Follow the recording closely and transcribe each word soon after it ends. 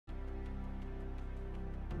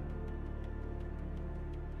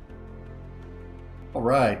All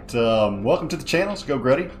right, welcome to the channel. It's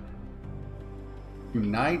Geauxgreddy.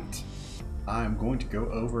 Tonight, I'm going to go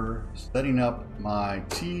over setting up my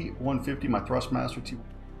T150, my Thrustmaster T150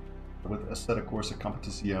 with Assetto Corsa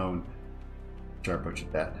Competizione. Sure, I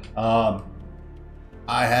butchered that.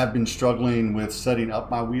 I have been struggling with setting up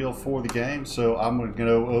my wheel for the game, so I'm going to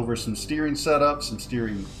go over some steering setup, some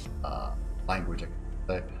steering language, I can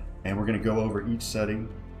say, and we're going to go over each setting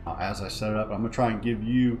as I set it up. I'm going to try and give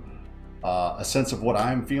you a sense of what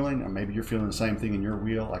I'm feeling, and maybe you're feeling the same thing in your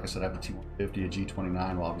wheel. Like I said, I have a T150, a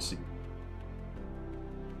G29, well, obviously,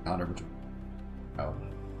 a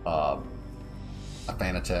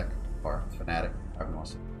Fanatec or Fanatic, however you want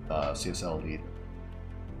to say, CSL lead.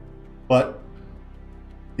 But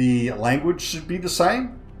the language should be the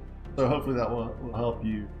same, so hopefully that will help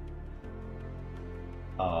you.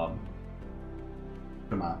 My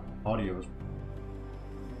audio is.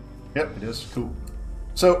 Yep, it is cool.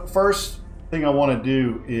 So first thing I want to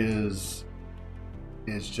do is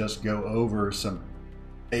just go over some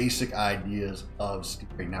basic ideas of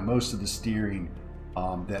steering. Now, most of the steering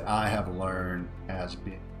that I have learned has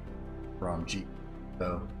been from Jeep.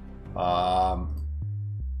 So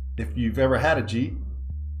if you've ever had a Jeep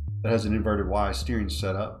that has an inverted Y steering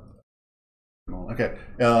setup, okay,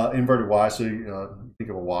 inverted Y. So you think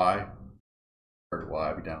of a Y, inverted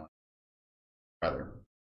Y, be down, rather.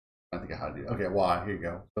 I think of how to do it. Okay, Y, here you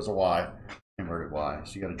go. There's a Y, inverted Y.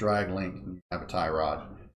 So you got a drag link and you have a tie rod.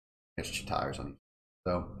 Gets your tires on each.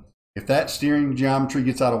 So if that steering geometry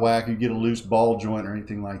gets out of whack, you get a loose ball joint or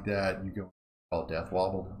anything like that, you go call it death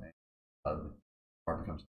wobble. And the car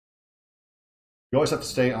becomes. You always have to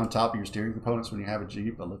stay on top of your steering components when you have a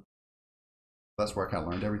Jeep. That's where I kind of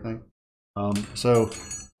learned everything.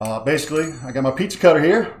 Basically, I got my pizza cutter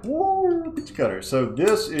here. Woo, pizza cutter. So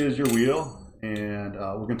this is your wheel. And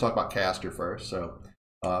we're going to talk about caster first. So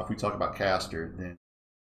if we talk about caster, then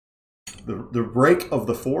the brake of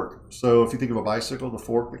the fork. So if you think of a bicycle, the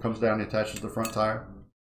fork that comes down and attaches to the front tire.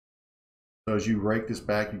 So as you rake this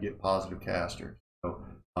back, you get positive caster. So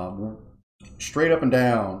straight up and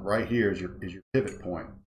down right here is your pivot point.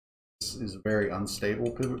 This is a very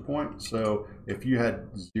unstable pivot point. So if you had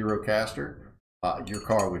zero caster, your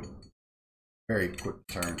car would very quick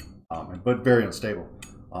turn, but very unstable.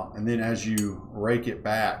 And then as you rake it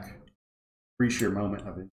back, increase your moment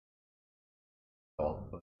of it.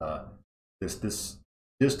 This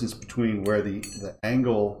distance between where the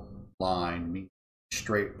angle line meets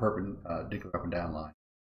straight perpendicular up and down line,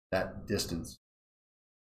 that distance.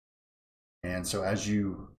 And so as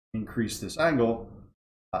you increase this angle,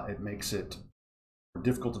 it makes it more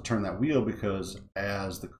difficult to turn that wheel, because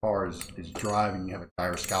as the car is driving, you have a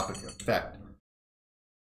gyroscopic effect.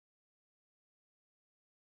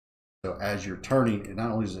 So as you're turning, it not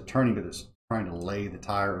only is it turning, but it's trying to lay the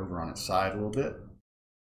tire over on its side a little bit,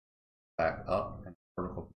 back up and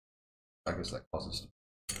vertical. I guess that causes.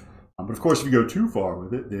 But of course, if you go too far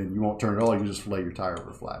with it, then you won't turn at all. You just lay your tire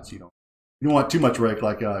over flat. So you don't want too much rake,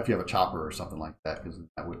 like if you have a chopper or something like that, because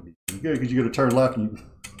that wouldn't be good. Because you're going to turn left and your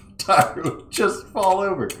tire would just fall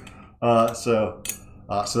over. So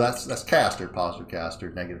that's caster, positive caster,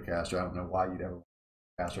 negative caster. I don't know why you'd ever want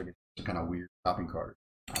caster. I guess it's kind of weird shopping cart.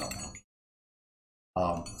 I don't know.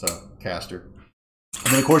 So caster,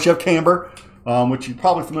 and then of course you have camber, which you're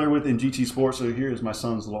probably familiar with in GT Sport. So here's my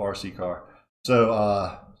son's little RC car.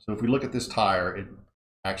 So so if we look at this tire, it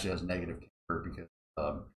actually has negative camber because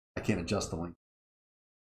I can't adjust the length.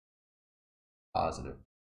 Positive.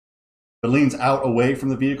 If it leans out away from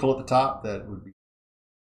the vehicle at the top, that would be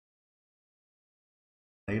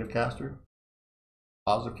negative caster.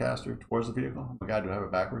 Positive caster towards the vehicle. Oh my God, do I have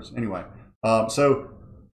it backwards? Anyway, so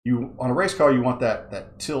you on a race car, you want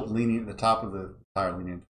that tilt leaning at the top of the tire,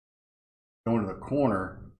 leaning going to the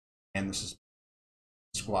corner, and this is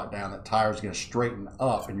squat down. That tire is going to straighten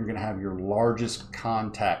up, and you're going to have your largest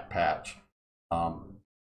contact patch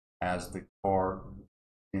as the car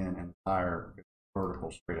and the tire vertical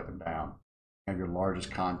straight up and down. You have your largest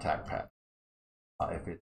contact patch if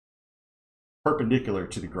it's perpendicular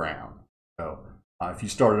to the ground. So if you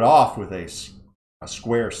started off with a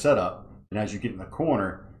square setup, and as you get in the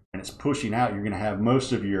corner and it's pushing out, you're going to have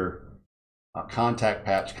most of your contact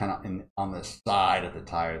patch kind of on the side of the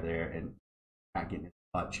tire there, and not getting as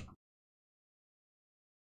much.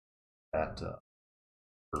 That,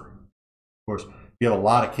 of course, if you have a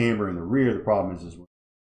lot of camber in the rear, the problem is when you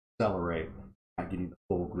accelerate, not getting the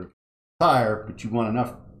full grip of the tire, but you want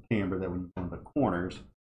enough camber that when you go in the corners,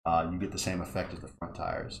 you get the same effect as the front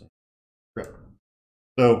tires. Grip.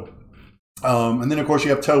 So. And then of course you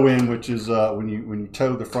have toe in, which is when you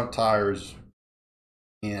tow the front tires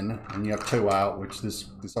in, and you have toe out, which this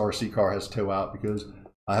RC car has toe out because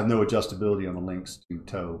I have no adjustability on the links to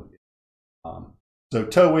toe. So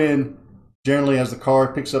toe in, generally as the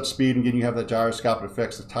car picks up speed and again you have that gyroscopic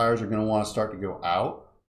effects, the tires are going to want to start to go out,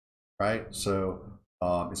 right? So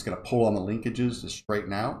it's going to pull on the linkages to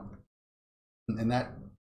straighten out, and that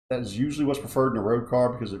is usually what's preferred in a road car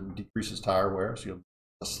because it decreases tire wear. So you'll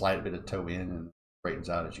a slight bit of toe in and straightens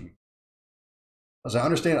out as you. As I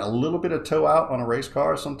understand, a little bit of toe out on a race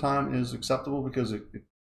car sometimes is acceptable because it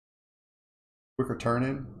quicker turn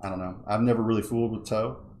in. I don't know. I've never really fooled with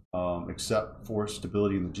toe, except for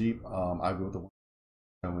stability in the Jeep. I go with the one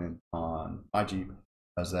toe in on my Jeep,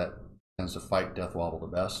 as that tends to fight death wobble the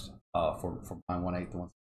best for my 1/8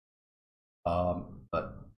 one.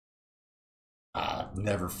 But I've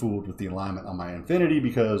never fooled with the alignment on my Infinity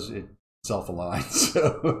because it self-aligns.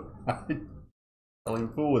 So I don't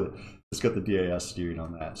even fool with it. It's got the DAS steering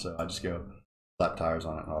on that, so I just go flat tires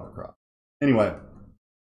on it and autocross. Anyway,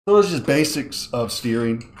 so those are just basics of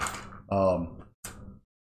steering.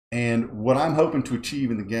 And what I'm hoping to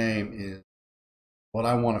achieve in the game is what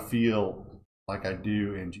I want to feel like I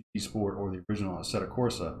do in GT Sport or the original Assetto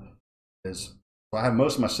Corsa. Is so I have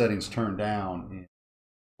most of my settings turned down in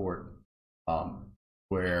Sport,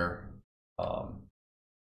 where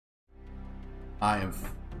I am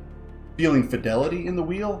feeling fidelity in the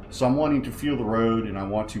wheel. So I'm wanting to feel the road and I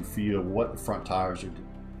want to feel what the front tires are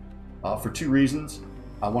doing. For two reasons.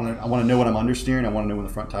 I want to know when I'm understeering. I want to know when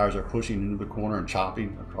the front tires are pushing into the corner and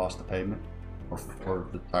chopping across the pavement, or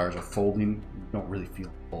the tires are folding. You don't really feel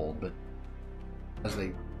it fold, but as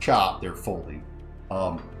they chop, they're folding.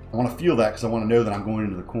 I want to feel that because I want to know that I'm going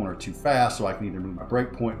into the corner too fast, so I can either move my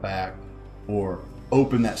brake point back or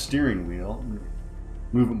open that steering wheel,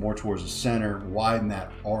 move it more towards the center, widen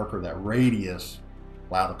that arc or that radius,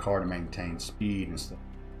 allow the car to maintain speed instead of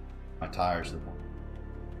my tires.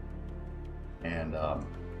 And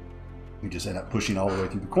you just end up pushing all the way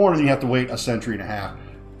through the corners, and you have to wait a century and a half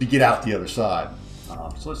to get out the other side.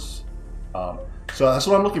 So that's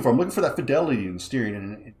what I'm looking for. I'm looking for that fidelity in the steering.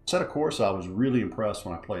 And in Assetto Corsa, I was really impressed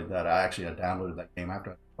when I played that. I actually had downloaded that game after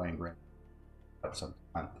I was playing Grand Theft some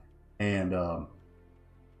time, and I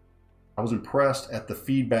was impressed at the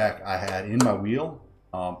feedback I had in my wheel.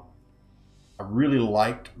 I really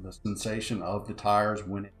liked the sensation of the tires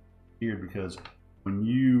when it steered, because when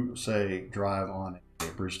you say drive on a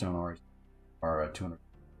Bridgestone RS or a 200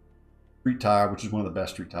 street tire, which is one of the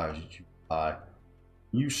best street tires that you can buy,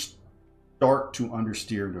 you start to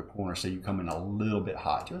understeer into a corner. Say you come in a little bit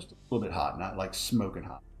hot, just a little bit hot, not like smoking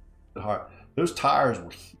hot, but hard. Those tires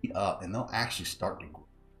will heat up and they'll actually start to grip.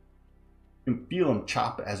 You can feel them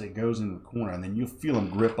chop as it goes into the corner, and then you'll feel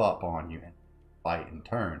them grip up on you and fight and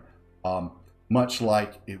turn. Much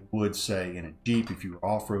like it would say in a Jeep, if you were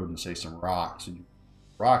off-roading, say some rocks and you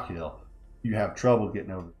rock hill, you have trouble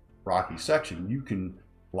getting over the rocky section, you can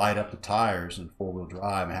light up the tires in four-wheel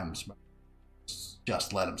drive and have them smoke.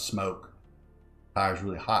 Just let them smoke. The tire's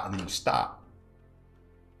really hot, and then you stop.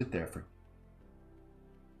 Sit there for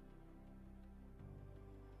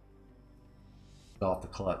off the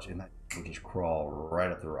clutch, and that will just crawl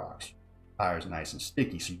right up the rocks. The tire's nice and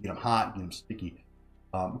sticky, so you get them hot, get them sticky.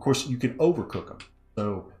 Of course, you can overcook them.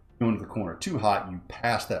 So going to the corner too hot, you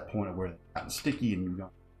pass that point of where they've gotten sticky, and you're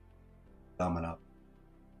going dumbing up.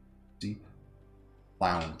 See,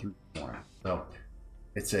 plowing through the corner. So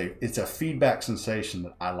it's a feedback sensation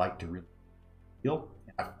that I like to really feel.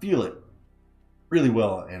 I feel it really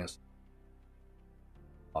well, and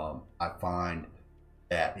I find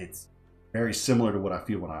that it's very similar to what I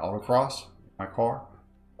feel when I autocross in my car.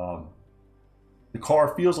 The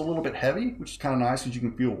car feels a little bit heavy, which is kind of nice because you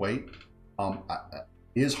can feel weight. It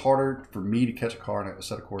is harder for me to catch a car in a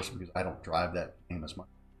Assetto Corsa because I don't drive that game as much.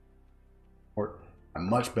 I'm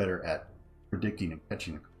much better at predicting and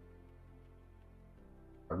catching a car.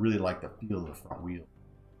 I really like the feel of the front wheel.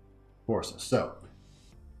 Corsa. So,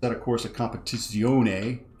 Assetto Corsa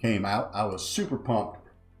Competizione came out. I was super pumped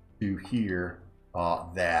to hear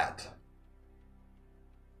that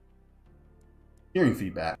hearing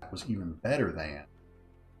feedback was even better than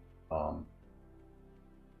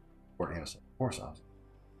Sport and Assetto Corsa.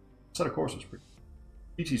 Assetto Corsa was pretty.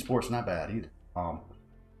 GT Sport's not bad either.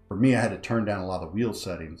 For me, I had to turn down a lot of the wheel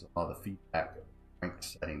settings, a lot of the feedback strength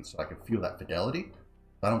settings, so I could feel that fidelity.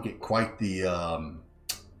 I don't get quite the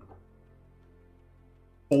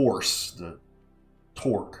force, the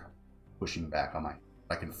torque pushing back on my.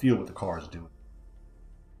 I can feel what the car is doing.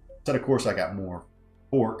 Assetto Corsa, I got more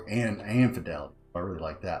torque and fidelity. I really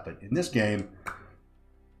like that. But in this game,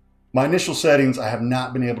 my initial settings, I have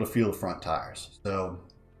not been able to feel the front tires. So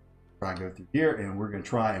try and go through here, and we're going to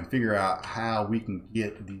try and figure out how we can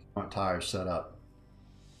get these front tires set up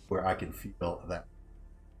where I can feel that.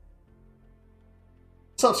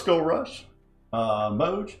 What's up, Skull Rush?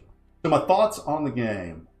 Moj? So my thoughts on the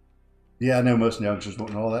game. Yeah, I know most youngsters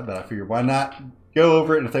won't know all that, but I figured why not go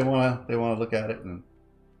over it, and if they want to look at it, and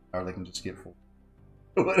or they can just skip forward.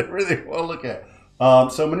 Whatever they want to look at.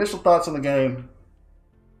 So my initial thoughts on the game.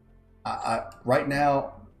 Right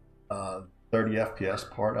now, 30 FPS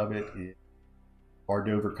part of it is hard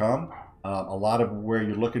to overcome. A lot of where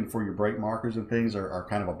you're looking for your brake markers and things are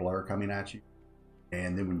kind of a blur coming at you.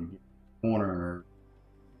 And then when you get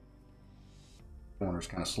the corners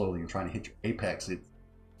kind of slowly and trying to hit your apex,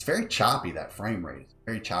 it's very choppy, that frame rate. It's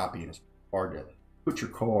very choppy, and it's hard to put your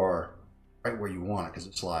car right where you want it, because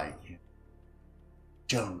it's like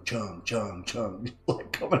chung, chung, chung, chung,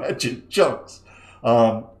 like coming at you in chunks.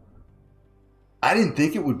 I didn't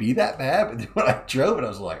think it would be that bad, but then when I drove it, I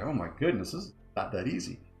was like, oh my goodness, this is not that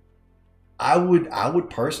easy. I would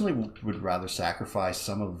personally would rather sacrifice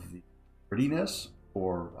some of the prettiness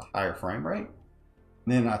for a higher frame rate.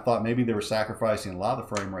 And then I thought maybe they were sacrificing a lot of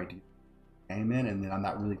the frame rate to get the game in, and then I'm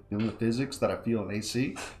not really feeling the physics that I feel in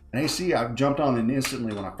AC. And AC, I jumped on it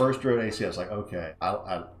instantly. When I first drove AC, I was like, okay,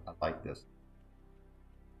 I like this.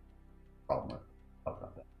 Problem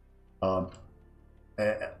about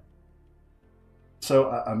that. So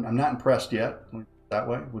I'm not impressed yet that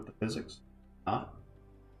way with the physics. Not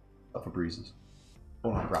up for breezes.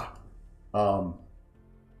 Hold on, rock.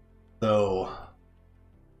 So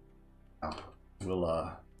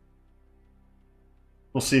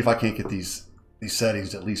we'll see if I can't get these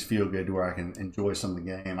settings to at least feel good to where I can enjoy some of the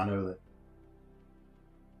game. I know that a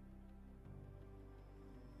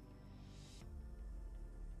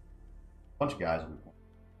bunch of guys will.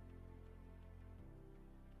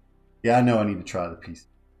 Yeah, I know I need to try the PC.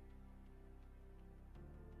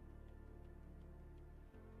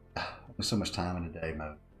 There's so much time in a day,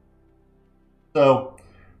 mode. So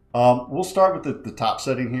we'll start with the top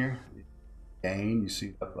setting here. Gain, you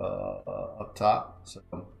see up top. So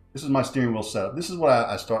this is my steering wheel setup. This is what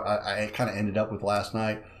I kind of ended up with last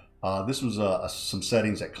night. This was some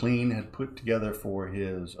settings that Clean had put together for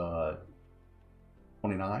his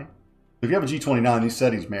 29. If you have a G29, these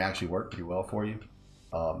settings may actually work pretty well for you.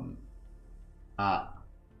 Not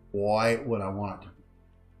quite what I want it to be.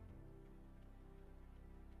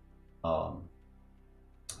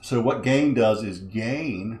 So what gain does is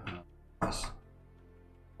gain.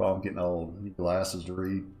 Well, I'm getting old. I need glasses to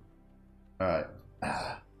read. All right.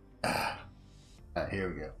 All right, here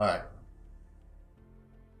we go. All right.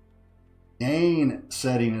 Gain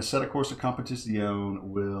setting in Assetto Corsa Competizione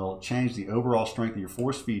will change the overall strength of your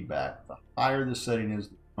force feedback. The higher this setting is,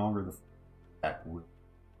 the stronger the feedback will.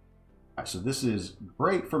 All right, so this is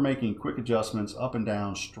great for making quick adjustments up and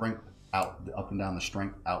down strength out, up and down the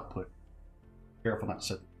strength output. Careful not to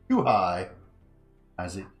set it too high,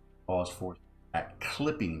 as it causes force feedback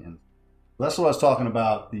clipping. And that's what I was talking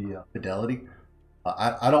about, the fidelity.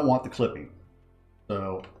 I don't want the clipping,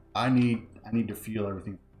 so I need to feel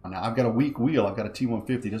everything. Now I've got a weak wheel. I've got a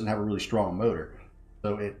T150. It doesn't have a really strong motor,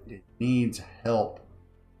 so it needs help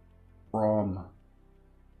from,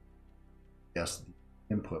 yes, the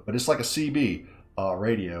input. But it's like a CB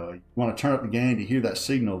radio. You want to turn up the gain to hear that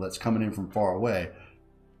signal that's coming in from far away.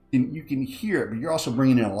 And you can hear it, but you're also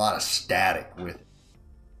bringing in a lot of static with it.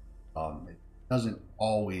 It doesn't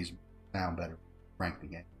always sound better. Crank the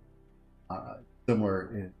gain.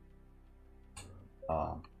 Similar.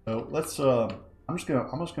 So let's. I'm just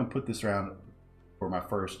gonna put this around for my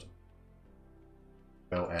first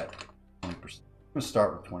go at 20%. I'm gonna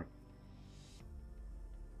start with 20%. I'm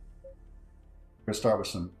gonna start with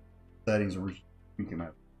some settings and we can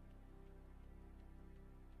out.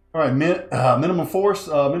 All right, minimum force.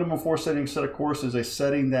 Minimum force setting set of course is a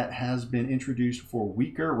setting that has been introduced for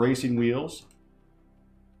weaker racing wheels,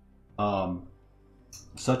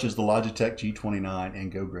 such as the Logitech G29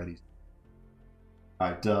 and Geauxgreddy. All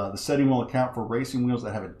right, the setting will account for racing wheels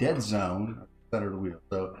that have a dead zone at the center of the wheel.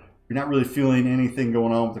 So if you're not really feeling anything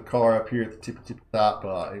going on with the car up here at the tip of the top,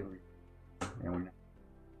 and we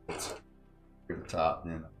it's here at the top,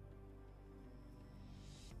 then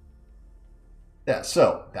yeah.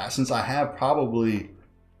 So that, since I have probably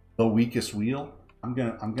the weakest wheel, I'm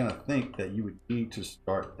gonna think that you would need to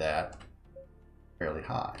start that fairly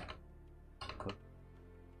high.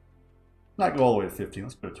 Not go all the way to 15.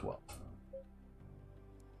 Let's go to 12.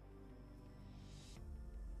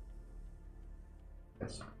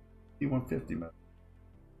 Yes, T150 mode.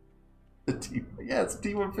 Yeah, it's a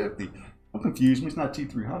T150. Don't confuse me. It's not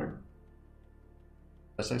T300. Did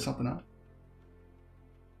I say something else?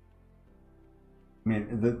 I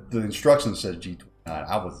mean, the instruction says G29.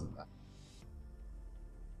 I was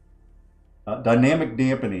dynamic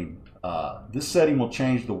dampening. This setting will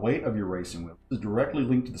change the weight of your racing wheel. This is directly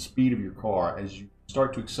linked to the speed of your car. As you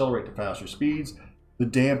start to accelerate to faster speeds, the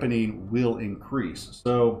dampening will increase.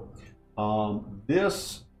 So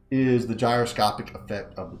this is the gyroscopic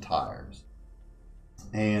effect of the tires.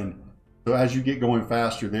 And so as you get going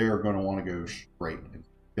faster, they're going to want to go straight. It's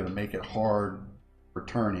going to make it hard for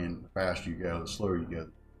turning. The faster you go, the slower you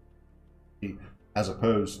go. As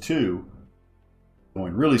opposed to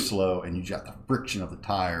going really slow and you got the friction of the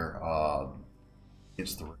tire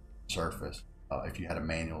against the surface. If you had a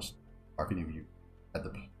manual, or if any of you had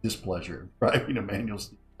the displeasure of driving a manual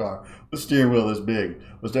car with steering wheel this big,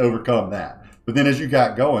 was to overcome that. But then as you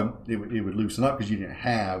got going, it would loosen up because you didn't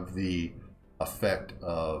have the effect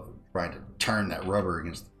of trying to turn that rubber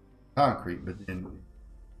against the concrete. But then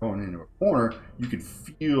going into a corner, you could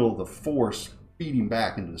feel the force feeding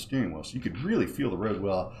back into the steering wheel. So you could really feel the road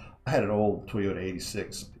well. I had an old Toyota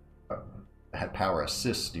 86 that had power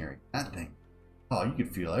assist steering. That thing, oh, you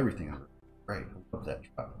could feel everything. Great, I love that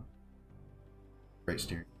truck. Great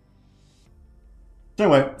steering. So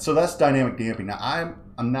anyway, so that's dynamic damping. Now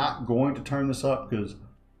I'm not going to turn this up because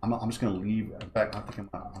I'm just going to leave. In fact, I think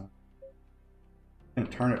I'm going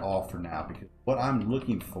to turn it off for now because what I'm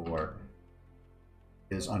looking for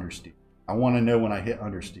is understeer. I want to know when I hit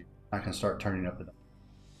understeer. I can start turning up the dial.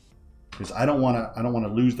 Because I don't want to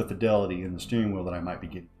lose the fidelity in the steering wheel that I might be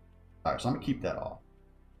getting. So I'm going to keep that off.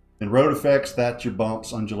 And road effects, that's your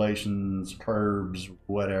bumps, undulations, curbs,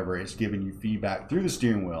 whatever. It's giving you feedback through the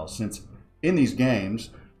steering wheel. Since in these games,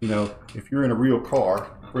 you know, if you're in a real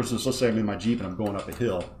car, for instance, let's say I'm in my Jeep and I'm going up a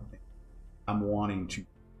hill, I'm wanting to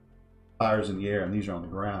tires in the air and these are on the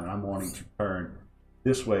ground, and I'm wanting to turn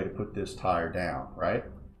this way to put this tire down, right?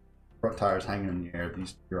 Front tire's hanging in the air,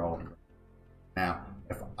 these are all on the ground. Now,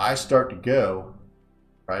 if I start to go,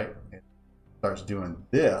 right, and it starts doing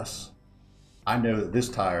this, I know that this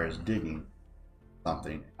tire is digging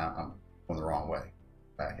something. I'm going the wrong way.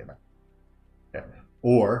 Back it back. Okay.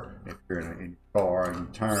 Or if you're in your car and you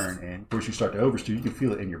turn and of course you start to oversteer, you can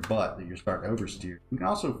feel it in your butt that you're starting to oversteer. You can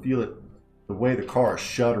also feel it the way the car is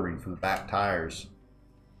shuddering from the back tires,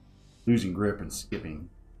 losing grip and skipping.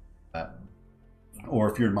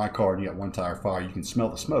 Or if you're in my car and you got one tire fire, you can smell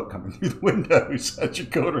the smoke coming through the windows as you're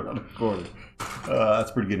going around the corner.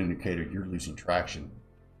 That's a pretty good indicator you're losing traction.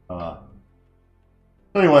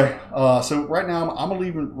 Anyway, so right now I'm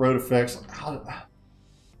leaving road effects. I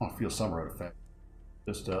want to feel some road effect.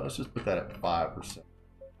 Let's just put that at 5%.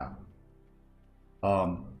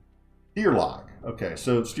 Steer lock. Okay,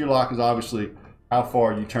 so steer lock is obviously how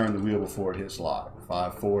far you turn the wheel before it hits lock.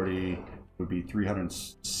 540 would be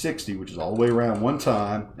 360, which is all the way around one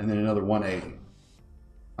time, and then another 180.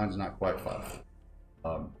 Mine's not quite 5.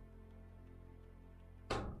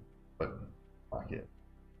 But like it.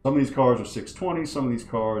 Some of these cars are 620. Some of these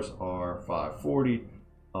cars are 540.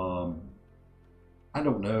 I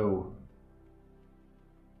don't know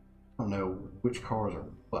which cars are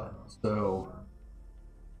what. So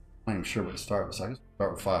I'm not even sure what to start with. So I guess we'll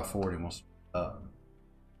start with 540 and we'll split up.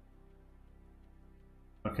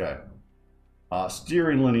 Okay.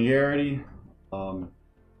 Steering linearity.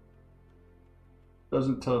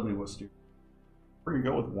 Doesn't tell me what steering. We're gonna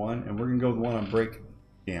go with 1, and we're gonna go with 1 on brake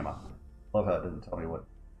gamma. Love how it doesn't tell me what.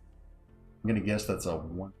 I'm gonna guess that's a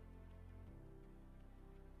 1.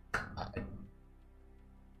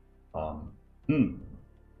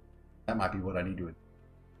 That might be what I need to.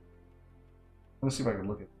 Let's see if I can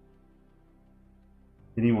look at.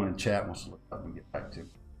 Anyone in chat wants to look up and get back to.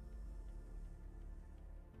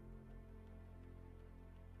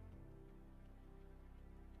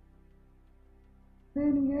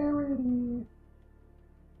 Linearity.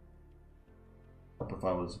 Up if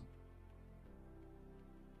I was.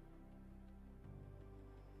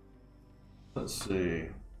 Let's see.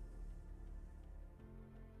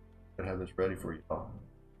 I have this ready for you all.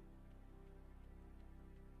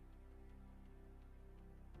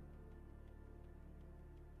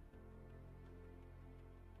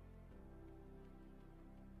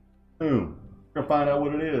 Boom. We're gonna find out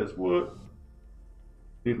what it is. What?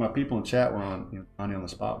 See if my people in chat were on, on the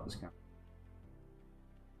spot with this kind.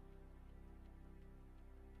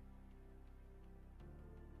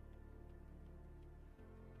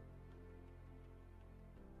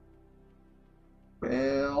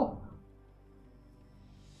 Well,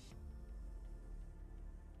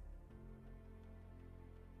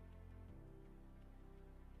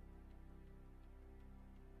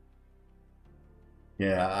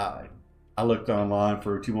 yeah, I looked online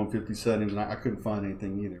for T150 settings and I couldn't find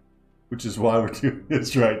anything either, which is why we're doing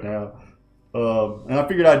this right now. And I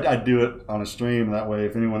figured I'd do it on a stream. That way,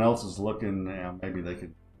 if anyone else is looking, you know, maybe they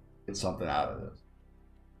could get something out of this.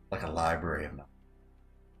 Like a library of knowledge.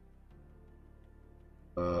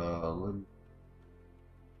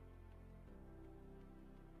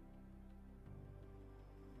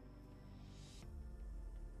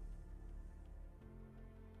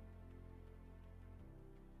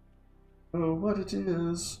 Oh, what it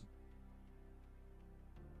is.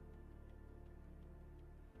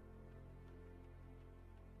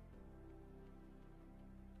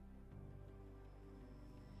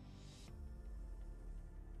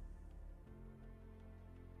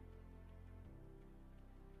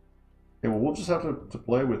 Okay, well, we'll just have to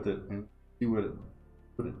play with it and see what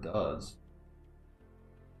it does.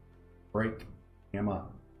 Break gamma.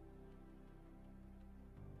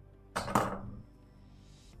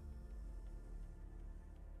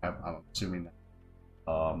 I'm assuming that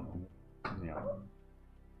you know,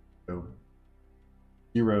 go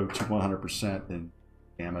 0 to 100%, then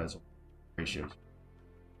gamma is ratios.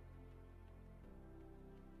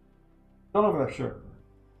 I don't know if that's sure.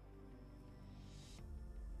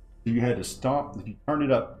 You had to stomp, if you turn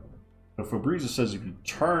it up, so Fabriza says if you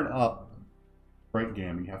turn up break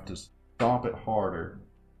gamma, you have to stomp it harder.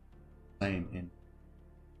 Same in,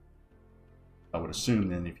 I would assume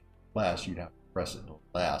then if you last, you'd have to press it to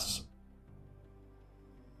last.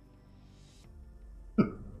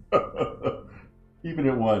 Even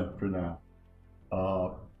at 1 for now.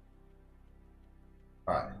 All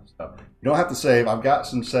right, so you don't have to save. I've got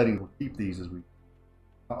some settings. We'll keep these as we.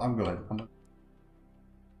 I'm going.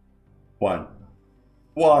 1.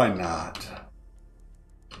 Why not?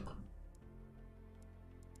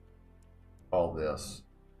 All this.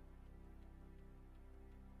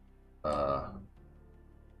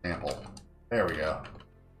 Sample. There we go.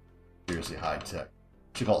 Seriously high tech.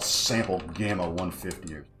 Should call it sample gamma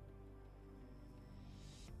 150 or.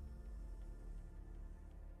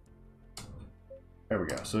 There we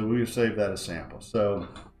go. So we've saved that as sample. So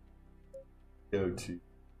go to.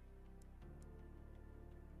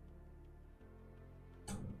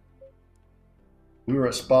 We were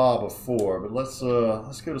at spa before, but let's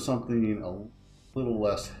go to something a little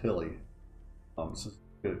less hilly. This is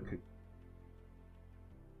good.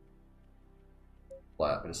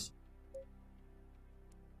 Flat, but it's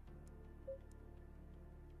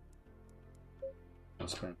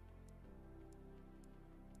spend.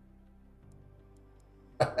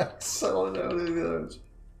 So no, those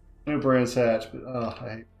new brands hatch, but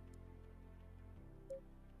I hate.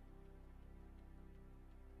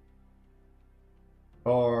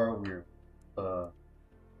 Car, we're go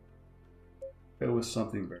with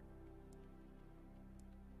something very.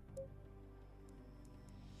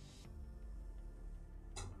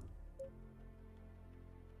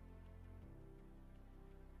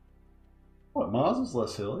 What, Mazda's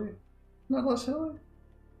less hilly? Not less hilly?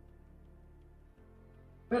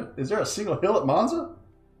 Is there a single hill at Monza?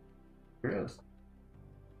 There is.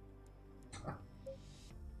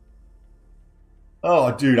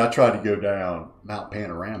 Oh, dude, I tried to go down Mount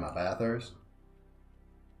Panorama, Bathurst.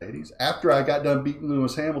 Ladies, after I got done beating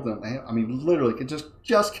Lewis Hamilton, I mean, literally, it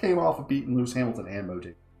just came off of beating Lewis Hamilton and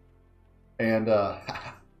Moti. And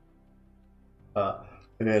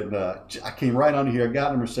then I came right under here. I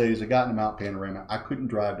got in a Mercedes. I got into Mount Panorama. I couldn't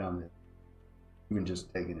drive down there, even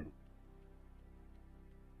just taking it.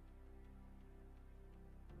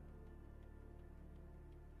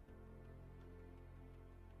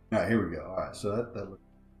 All right, here we go. All right, so that looks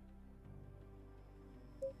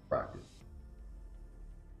practice.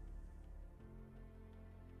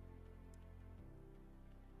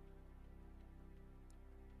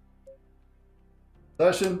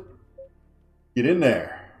 Session, get in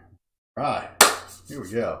there. All right, here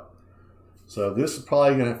we go. So this is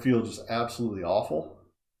probably going to feel just absolutely awful.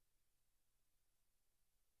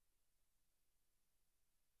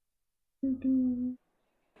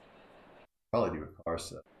 Probably do a car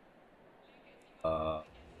set.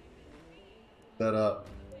 Set up.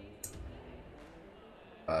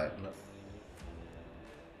 All right.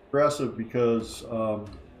 Aggressive because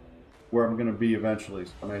where I'm going to be eventually.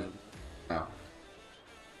 So amazing. Now.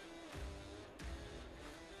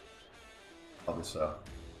 Probably so.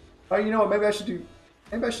 Oh, you know what? Maybe I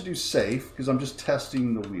should do safe because I'm just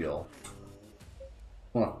testing the wheel.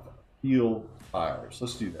 I want to feel tires.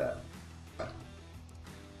 Let's do that.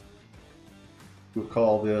 We'll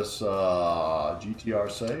call this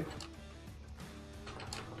GTR safe.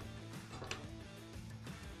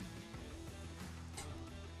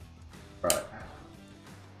 All right.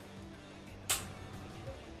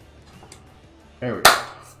 There we go.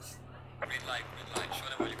 Green light, show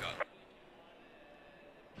them what you got.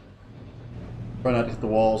 Try not to hit the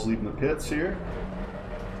walls leaving the pits here.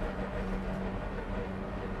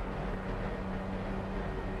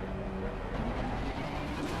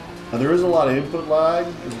 Now there is a lot of input lag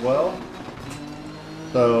as well,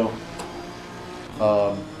 so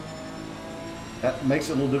that makes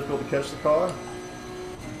it a little difficult to catch the car.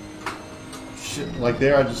 Shit, like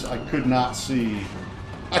there I could not see.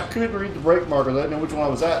 I couldn't read the brake markers. I didn't know which one I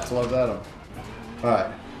was at until I was at them.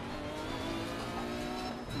 Alright.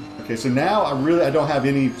 Okay, so now I don't have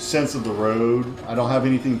any sense of the road. I don't have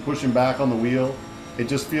anything pushing back on the wheel. It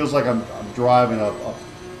just feels like I'm driving a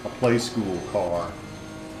play school car.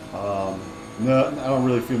 No, I don't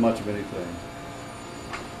really feel much of anything.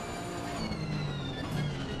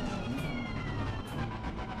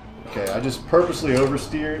 Okay, I just purposely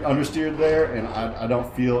understeered there, and I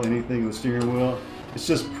don't feel anything in the steering wheel. It's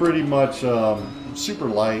just pretty much super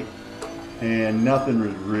light, and nothing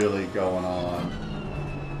is really going on.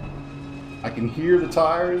 I can hear the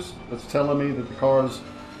tires. That's telling me that the car is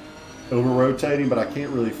over-rotating, but I can't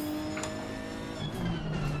really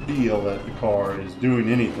feel that the car is doing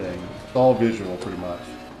anything. It's all visual, pretty much.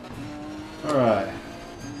 All right.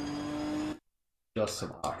 Just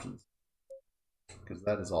some options, because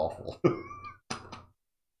that is awful.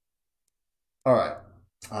 All right.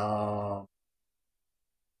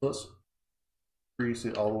 Let's increase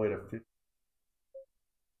it all the way to 50.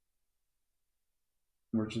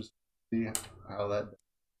 We're just see how that.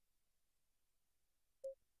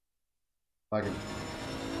 If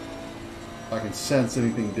I can sense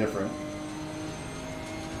anything different.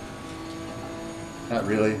 Not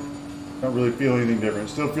really. Don't really feel anything different.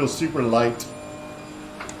 Still feels super light.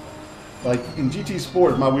 Like in GT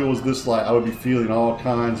Sport, if my wheel was this light, I would be feeling all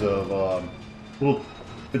kinds of little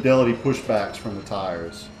fidelity pushbacks from the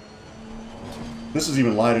tires. This is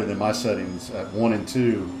even lighter than my settings at 1 and 2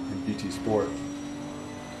 in GT Sport.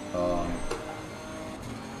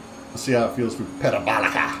 Let's see how it feels through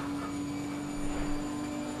Parabolica.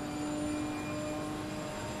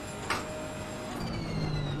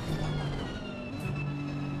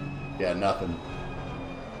 Yeah, nothing.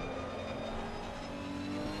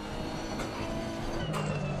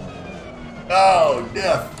 Oh,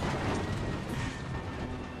 death!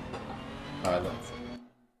 Alright, let's.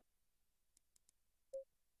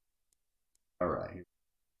 Alright.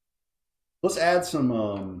 Let's add some,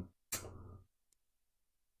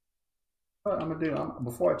 what I'm gonna do,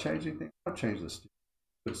 before I change anything, I'll change this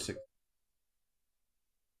to 6.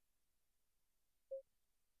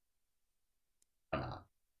 Why not?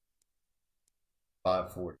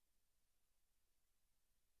 540.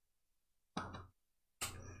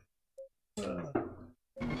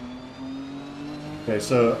 Okay,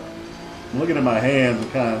 so I'm looking at my hands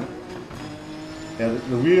and kind of, yeah,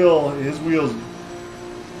 the wheel, his wheels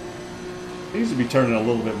needs to be turning a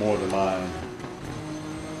little bit more than mine.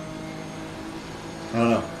 I don't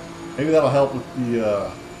know. Maybe that'll help with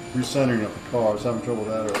the recentering of the car. I was having trouble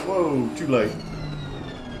with that. Or, whoa, too late.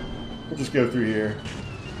 We'll just go through here.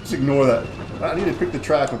 Just ignore that. I need to pick the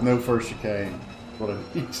track with no first chicane. What I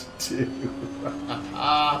need to do.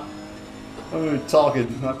 I'm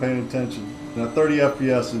talking, not paying attention. Now 30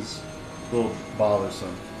 FPS is a little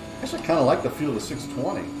bothersome. I actually kind of like the feel of the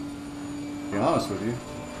 620. To be honest with you.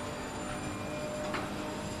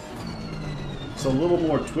 It's a little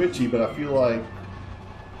more twitchy, but I feel like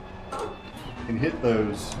I can hit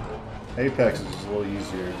those apexes a little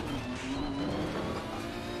easier.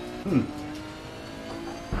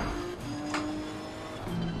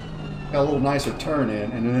 Got a little nicer turn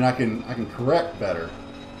in, and then I can correct better.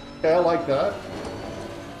 Okay, I like that.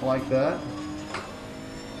 I like that.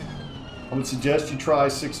 I would suggest you try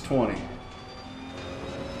 620.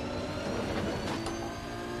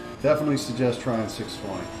 Definitely suggest trying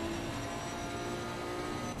 620.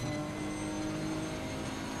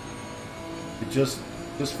 It just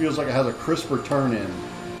feels like it has a crisper turn in.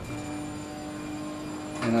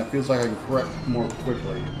 And it feels like I can correct more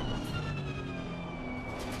quickly.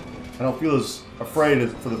 I don't feel as afraid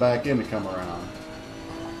for the back end to come around.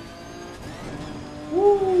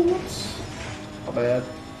 Woo, whoops. Not bad.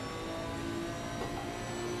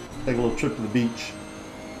 Take a little trip to the beach.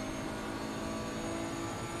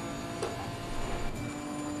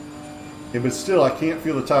 Yeah, but still, I can't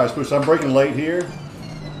feel the tires push. I'm braking late here.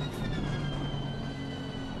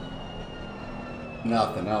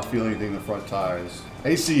 Nothing. I don't feel anything in the front tires.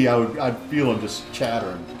 AC, I'd feel them just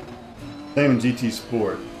chattering. Same in GT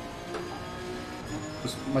Sport.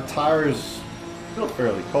 My tires feel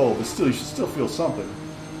fairly cold, but still, you should still feel something.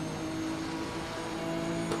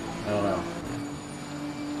 I don't know.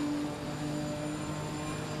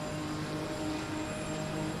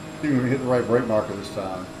 I think we hit the right brake marker this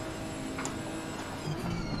time.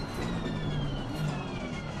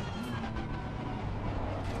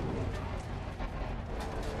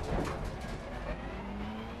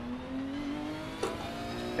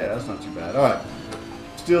 that's not too bad. All right.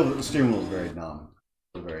 Still, the steering wheel is very dominant.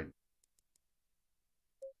 Still very.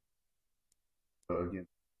 So again,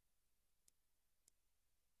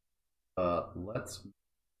 let's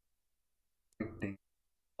bring things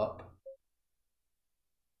up.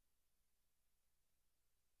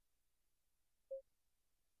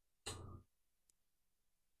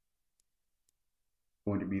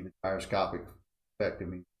 Going to be the gyroscopic effect of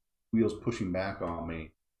me, wheels pushing back on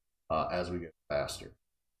me as we get faster.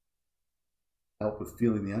 Help with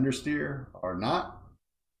feeling the understeer or not?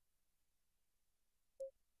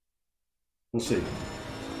 We'll see.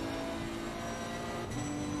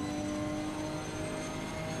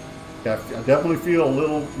 I definitely feel a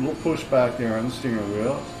little pushback there on the steering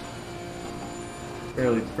wheel.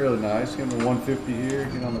 Fairly nice. Getting the 150 here.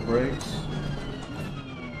 Get on the brakes.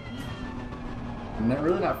 I'm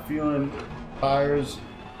really not feeling tires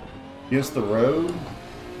against the road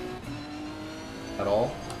at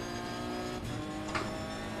all.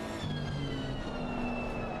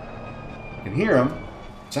 I can hear them.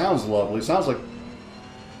 Sounds lovely. Sounds like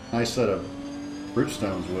a nice set of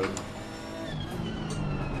Bridgestones would.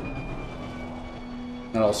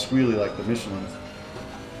 Not all squealy like the Michelins.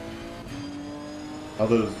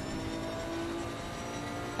 Although,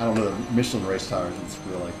 I don't know, the Michelin race tires don't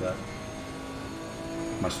squeal like that.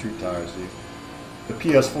 My street tires do. The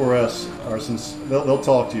PS4S are, since they'll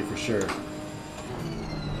talk to you for sure.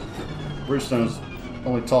 Bridgestones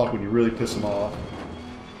only talk when you really piss them off.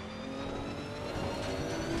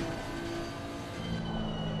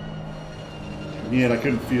 Again, I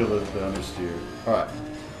couldn't feel the understeer. All right.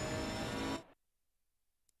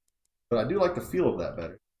 But I do like the feel of that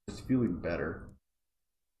better. It's feeling better.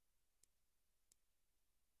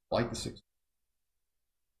 I like the 6.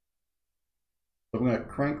 So I'm going to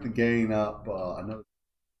crank the gain up another.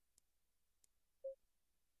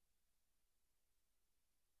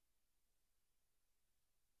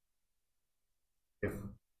 If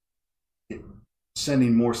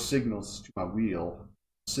sending more signals to my wheel,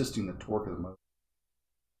 assisting the torque of the motor.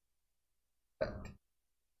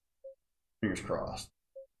 Fingers crossed.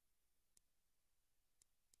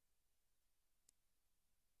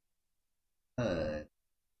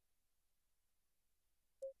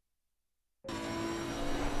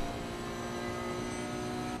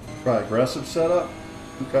 Try aggressive setup.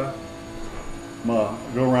 Okay. I'm gonna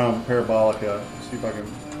go around Parabolica. See if I can.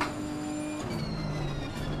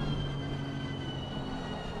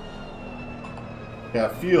 Yeah, I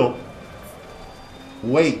feel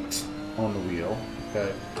weight on the wheel.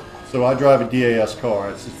 Okay. So I drive a DAS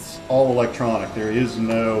car. It's all electronic. There is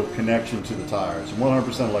no connection to the tires.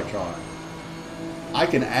 100% electronic. I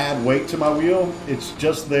can add weight to my wheel. It's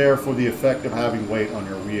just there for the effect of having weight on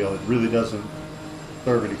your wheel. It really doesn't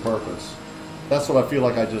serve any purpose. That's what I feel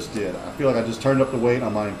like I just did. I feel like I just turned up the weight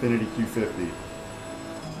on my Infiniti Q50.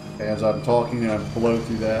 As I'm talking and I'm below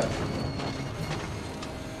through that.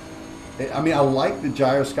 I mean, I like the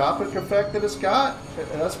gyroscopic effect that it's got.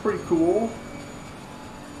 That's pretty cool.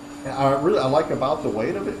 And I like about the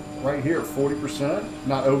weight of it right here at 40%.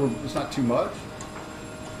 Not over, it's not too much.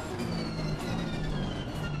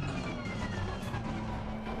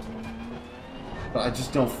 But I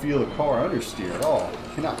just don't feel the car understeer at all.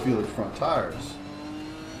 I cannot feel the front tires.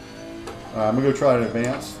 I'm gonna go try an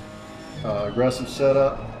advanced aggressive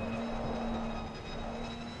setup.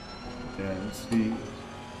 And let's see.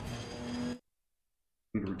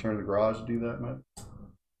 Need to return to the garage to do that, man.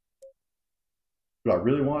 Do I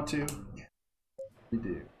really want to? Yeah, we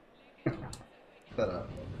do. Set up.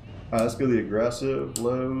 All right, let's go to the aggressive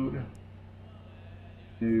load.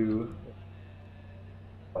 Do.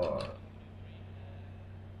 I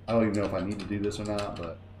don't even know if I need to do this or not,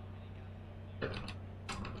 but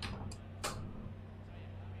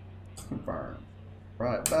confirm.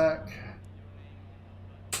 Right, back.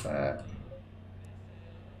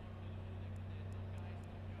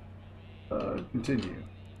 Continue.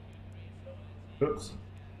 Oops.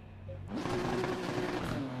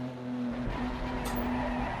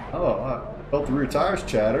 Oh, I felt the rear tires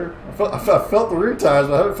chatter. I felt the rear tires,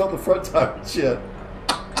 but I haven't felt the front tires yet.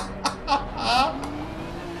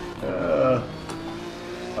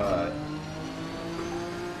 Alright.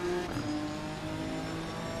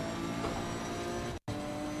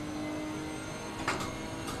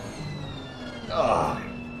 Ah.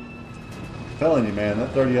 I'm telling you, man,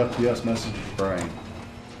 that 30 FPS messes your brain.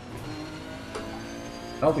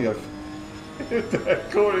 I don't think I've hit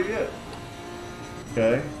that corner yet.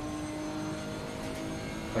 Okay.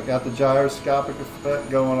 I got the gyroscopic effect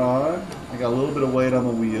going on. I got a little bit of weight on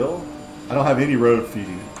the wheel. I don't have any road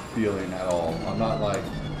feeling at all. I'm not like,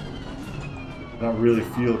 I don't really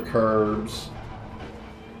feel curbs.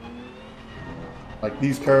 Like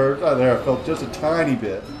these curves, oh, there I felt just a tiny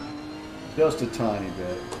bit. Just a tiny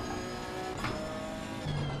bit.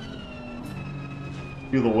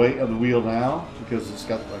 Feel the weight of the wheel now because it's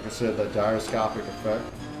got, like I said, that gyroscopic effect.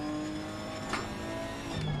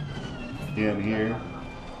 In here.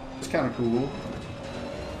 It's kind of cool.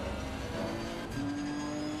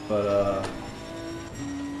 But,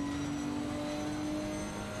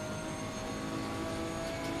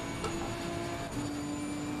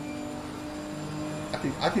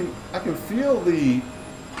 I can feel the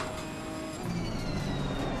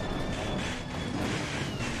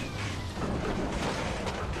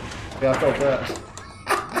I felt that.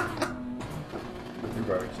 Two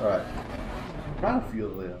brakes. All right. I'm trying to feel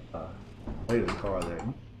the weight of the car there.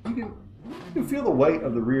 You can feel the weight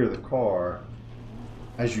of the rear of the car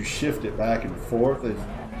as you shift it back and forth. As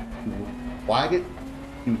you wag it,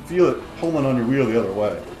 you can feel it pulling on your wheel the other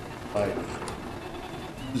way. Like,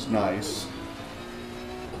 it's nice.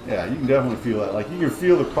 Yeah, you can definitely feel that. Like, you can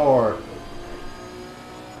feel the car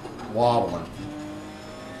wobbling.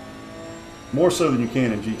 More so than you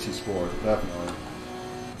can in GT Sport, definitely.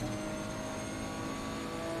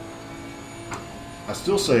 I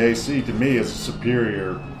still say AC to me is a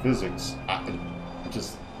superior physics. It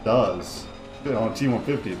just does. On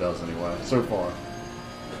T150 it does anyway, so far.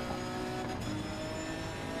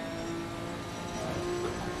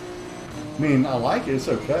 I mean, I like it, it's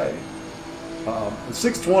okay. The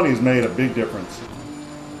 620 has made a big difference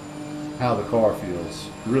in how the car feels.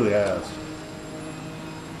 It really has.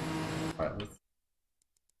 Alright, let's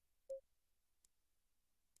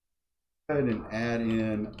go ahead and add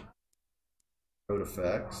in road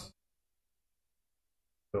effects.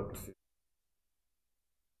 How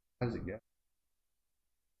does it go?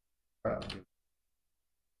 Crap.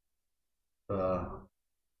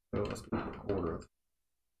 Let's go to the quarter.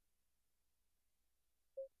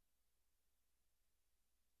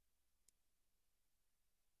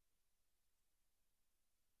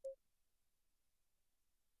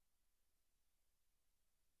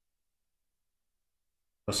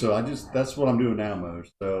 So that's what I'm doing now, Mo.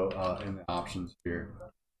 So in the options here,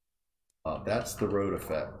 that's the road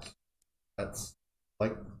effects. That's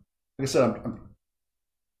like I said, I'm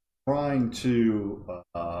trying to.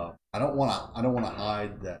 I don't want to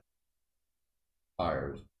hide that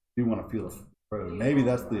tires. I do want to feel the road. Maybe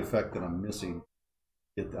that's the effect that I'm missing.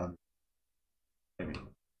 Get done. Maybe.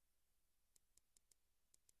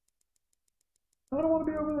 I don't want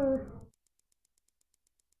to be over there.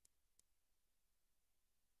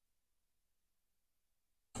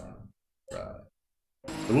 Right.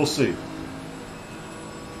 So we'll see.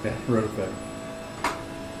 Yeah, road effect.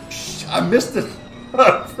 I missed it.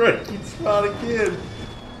 Freaking spot again.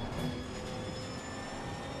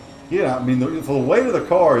 Yeah, I mean, for the weight of the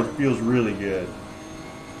car, it feels really good.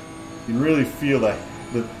 You can really feel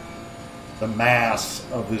the mass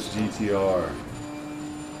of this GTR.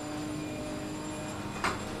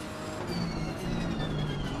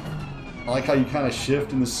 I like how you kind of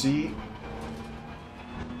shift in the seat.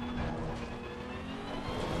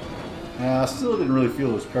 I still didn't really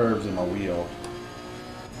feel those curves in my wheel.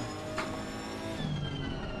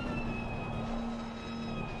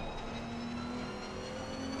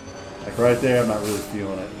 Like right there, I'm not really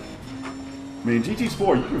feeling it. I mean, GT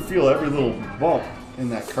Sport, you can feel every little bump in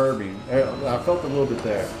that curbing. I felt a little bit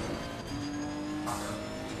there.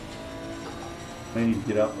 May need to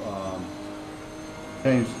get up,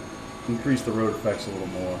 increase the road effects a little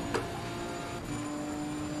more.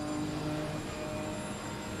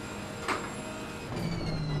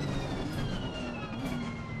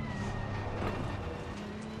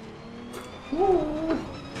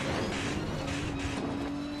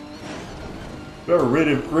 Whoever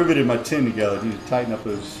riveted my tin together, need to tighten up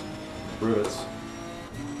those rivets.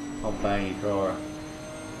 I'll bang your car.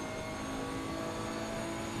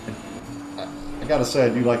 I gotta say, I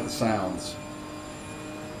do like the sounds.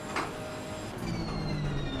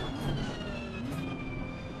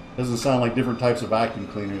 Doesn't sound like different types of vacuum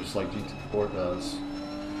cleaners like GT Sport does.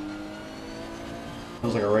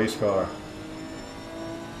 Sounds like a race car.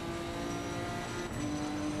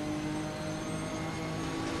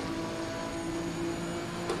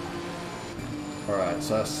 Alright,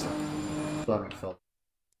 so that's fucking felt.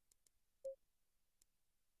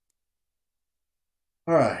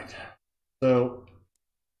 Alright, so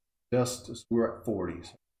we're at 40.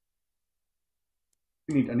 So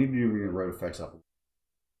I need to do your road effects up.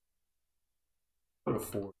 Go to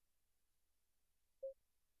 40.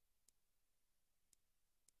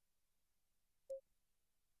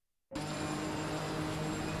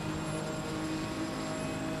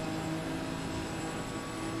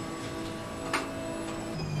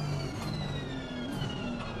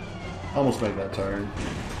 Almost made that turn.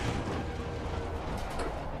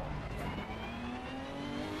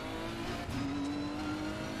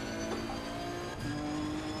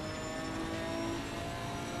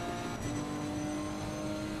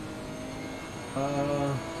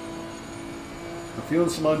 I'm feeling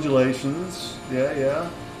some undulations. Yeah.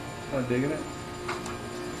 Kind of digging it.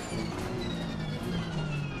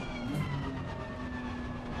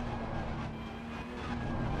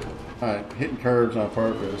 Alright, hitting curves on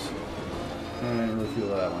purpose. I didn't really feel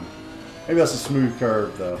that one. Maybe that's a smooth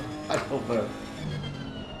curve, though. I don't know.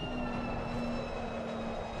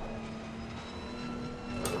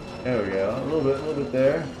 There we go. A little bit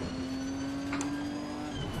there.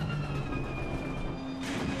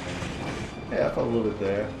 Yeah, I felt a little bit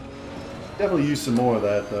there. Definitely use some more of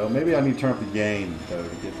that, though. Maybe I need to turn up the gain, though,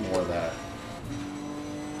 to get more of that.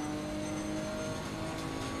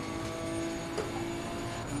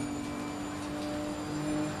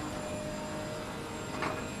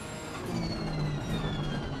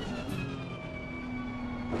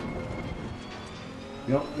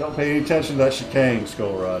 Don't pay any attention to that chicane,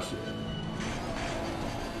 Skull Rush.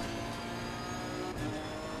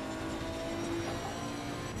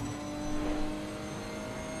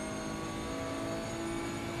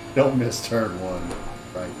 Don't miss turn one.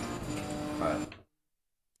 Right.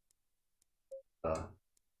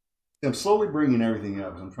 I'm slowly bringing everything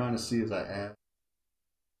up. I'm trying to see as I add.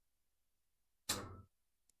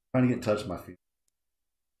 Trying to get in touch with my feet.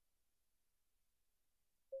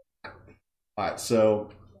 Alright, so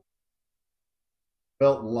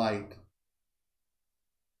felt light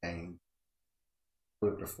and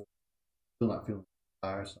put it to 40. Still not feeling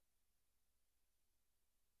tired. So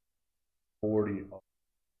 40.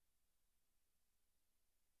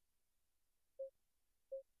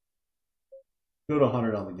 Go to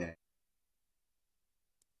 100 on the game.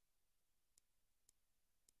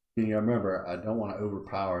 And you remember, I don't want to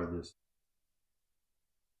overpower this.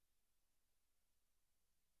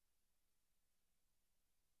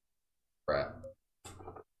 Crap.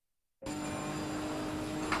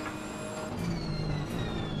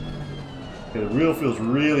 Okay, the wheel feels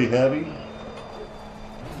really heavy.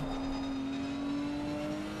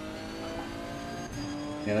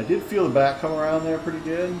 And I did feel the back come around there pretty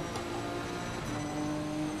good.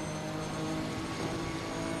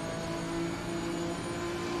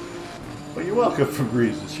 Well, you're welcome,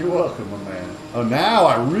 Fabrizis. You're welcome, my man. Oh, now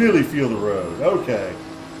I really feel the road. Okay.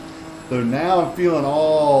 So now I'm feeling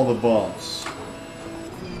all the bumps.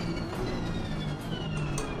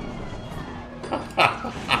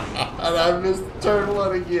 And I missed turn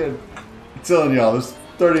one again. I'm telling y'all, this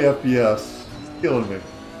 30 FPS is killing me.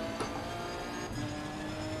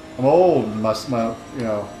 I'm old and my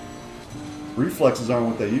reflexes aren't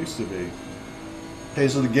what they used to be. Okay,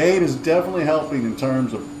 so the gain is definitely helping in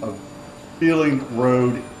terms of feeling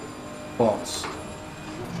road bumps.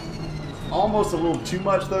 Almost a little too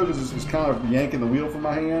much though, because it's kind of yanking the wheel from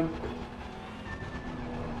my hand.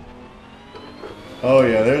 Oh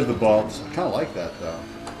yeah, there's the bumps. I kind of like that though.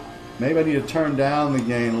 Maybe I need to turn down the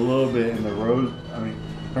gain a little bit in the road.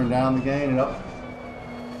 Turn down the gain and up.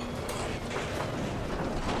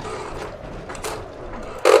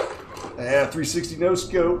 Yeah, 360 no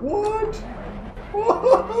scope. What?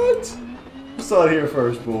 What? I saw it here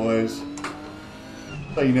first, boys.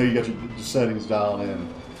 So you know you got your settings dialed in.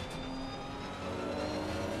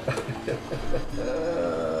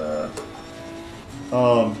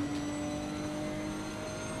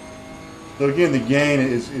 So again, the gain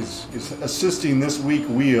is assisting this weak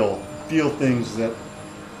wheel feel things that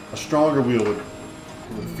a stronger wheel would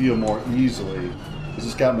feel more easily, because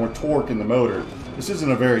it's got more torque in the motor. This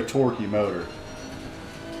isn't a very torquey motor.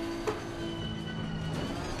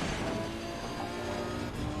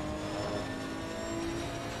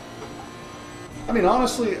 I mean,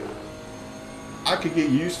 honestly, I could get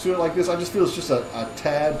used to it like this. I just feel it's just a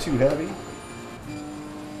tad too heavy.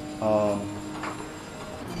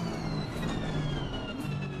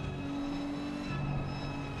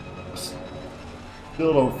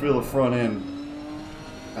 Still don't feel the front end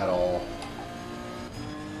at all.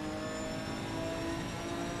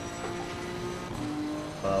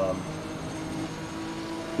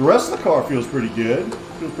 The rest of the car feels pretty good.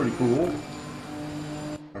 Feels pretty cool.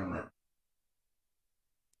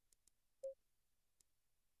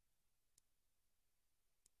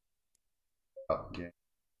 Up again.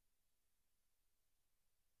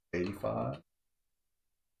 85.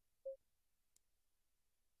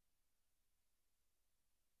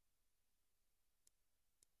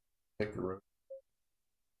 Take the road.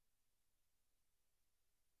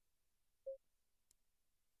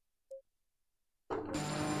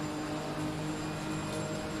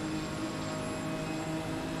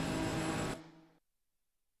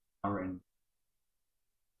 Alright.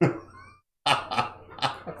 I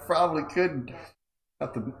probably couldn't.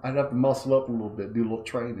 I'd have to muscle up a little bit, do a little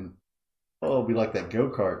training. Oh, it'd be like that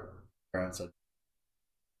go-kart. Parents, I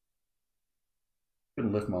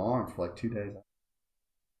couldn't lift my arm for like 2 days.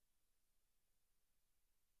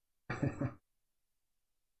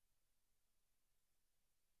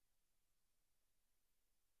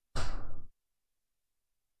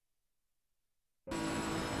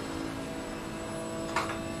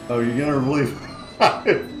 Oh, you're gonna believe I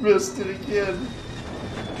missed it again.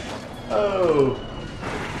 Oh.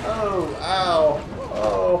 Oh, ow.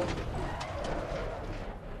 Oh.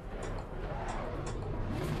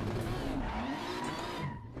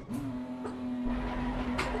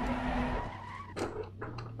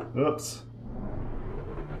 Oops.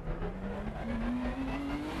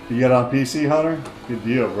 You got it on PC, Hunter? Good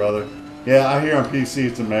deal, brother. Yeah, I hear on PC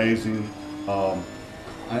it's amazing.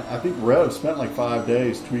 I think Rev spent like 5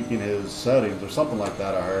 days tweaking his settings or something like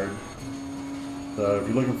that, I heard. So if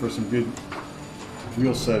you're looking for some good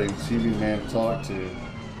wheel settings, he'd be the man to talk to.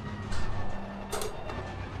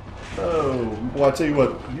 Oh, boy, I tell you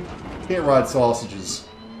what, you can't ride sausages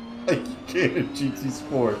like you can in GT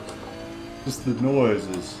Sport. Just the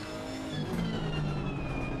noises.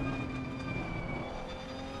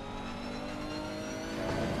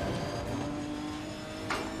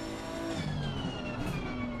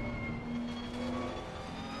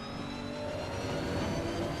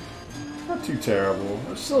 Not too terrible.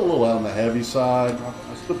 It's still a little out on the heavy side.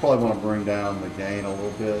 I still probably want to bring down the gain a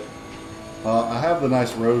little bit. I have the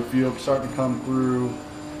nice road feel starting to come through.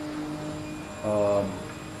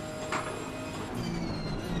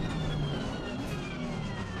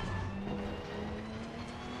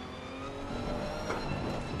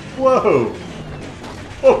 Whoa!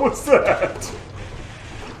 What was that?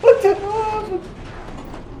 What the hell happened?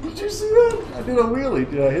 Did you see that? I did a wheelie.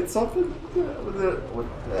 Did I hit something? What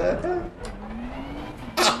the heck?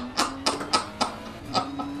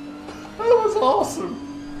 That was awesome.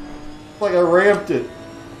 It's like I ramped it.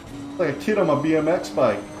 Like a kid on my BMX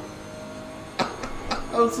bike.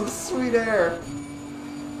 That was some sweet air.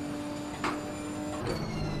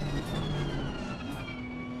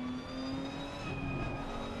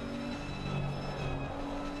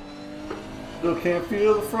 Still can't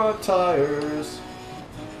feel the front tires.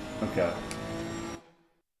 Okay.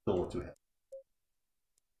 Still a little too heavy.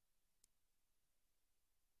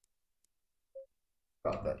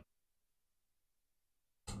 About that.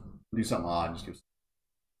 Do something odd. Just give.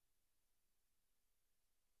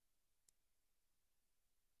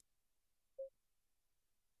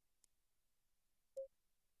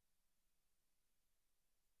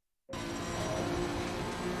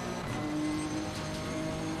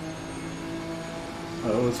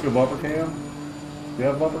 Oh, let's go bumper cam. Do you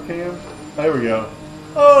have bumper cam? There we go.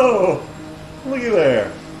 Oh, look at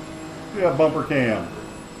there. We have bumper cam.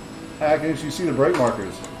 How can you see the brake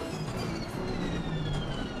markers?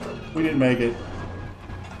 We didn't make it.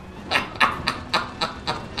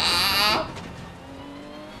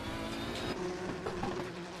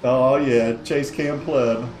 Oh yeah, chase cam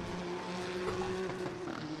pleb.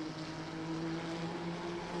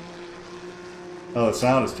 Oh, the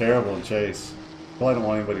sound is terrible in chase. Probably don't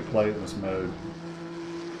want anybody to play it in this mode.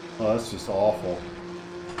 Oh, that's just awful.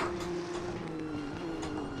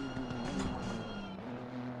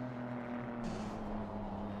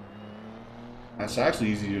 It's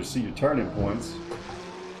actually easier to see your turning points.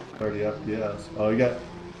 30 FPS. Oh, you got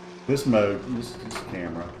this mode, this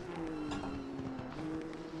camera.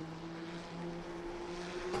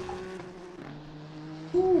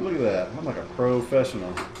 Ooh, look at that. I'm like a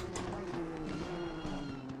professional.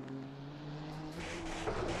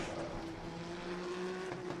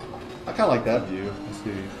 I kind of like that view. Let's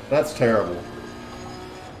see. That's terrible.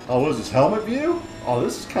 Oh, what is this, helmet view? Oh,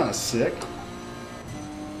 this is kind of sick.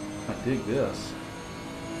 I dig this.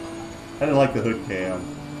 I didn't like the hood cam.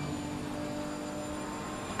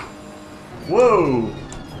 Whoa!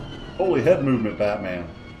 Holy head movement, Batman.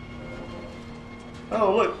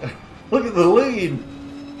 Oh, look. Look at the lead.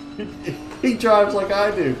 He drives like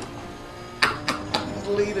I do. He's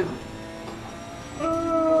leading.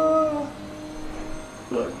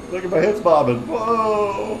 Look at my head's bobbing.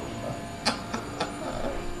 Whoa!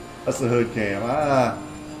 That's the hood cam. Ah,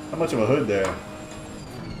 how much of a hood there?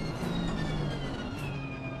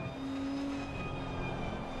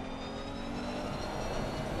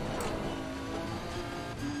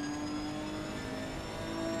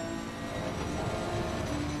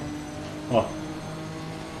 Oh.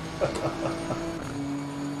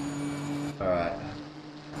 Alright.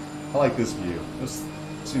 I like this view. This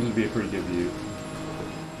seems to be a pretty good view.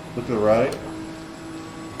 Look to the right.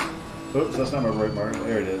 Oops, that's not my brake mark.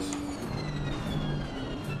 There it is.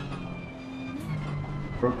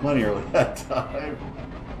 Broke plenty early that time.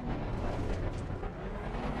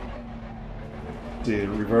 See the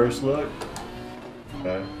reverse look.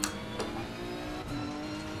 Okay.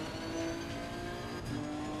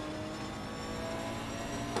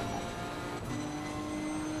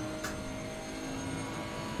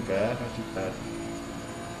 Too bad, not too bad.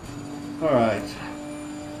 Alright.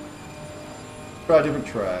 Try a different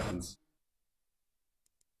track and see.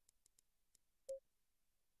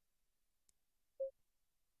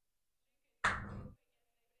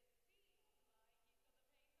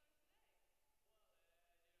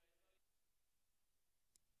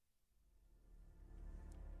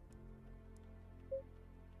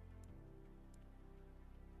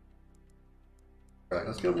 Alright,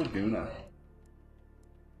 let's go Laguna.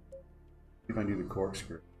 See if I can do the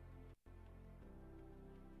corkscrew.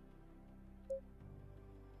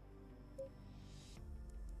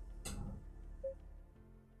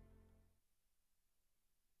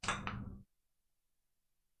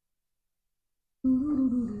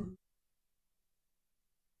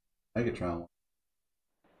 Megatron.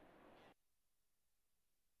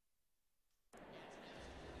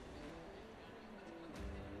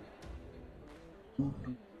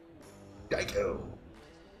 Geico.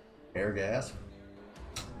 Air gas.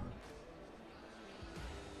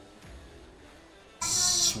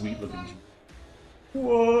 Sweet looking.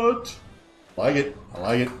 What? I like it. I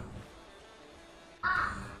like it.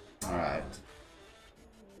 Alright.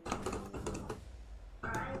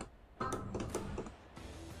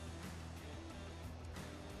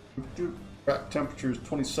 Track temperature is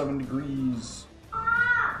 27 degrees.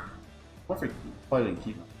 What if I probably didn't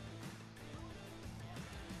keep them?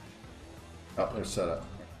 Oh, they're set up.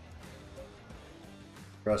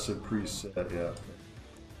 Aggressive preset, yeah.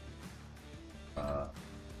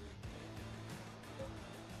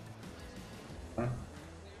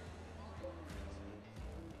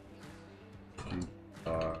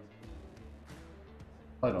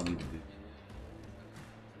 I don't need to be.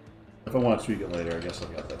 If I want to tweak it later, I guess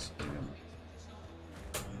I've got that setting in.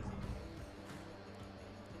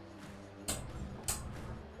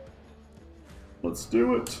 Let's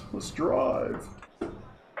do it. Let's drive.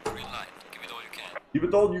 Green light. Give it all you can. Give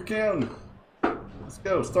it all you can. Let's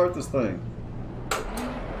go. Start this thing.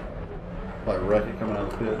 Like wreck it coming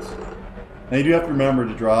out of the pits. Now you do have to remember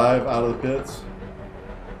to drive out of the pits.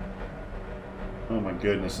 Oh my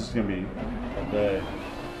goodness, this is gonna be a day.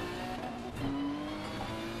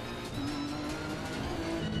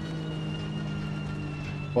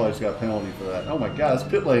 Probably just got a penalty for that. Oh my god, this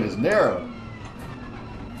pit lane is narrow.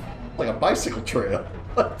 Like a bicycle trail.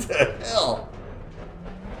 What the hell?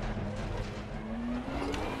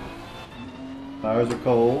 Tires are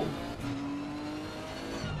cold.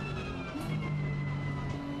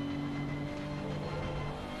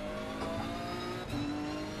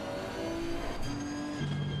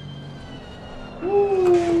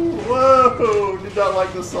 Woo! Whoa! Did not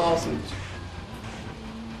like the sausage.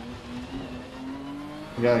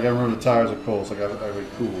 I gotta remember the tires are cold, so I gotta be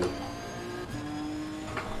cool.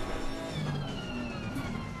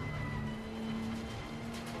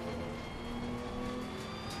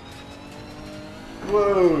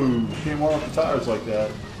 Whoa! Can't warm up the tires like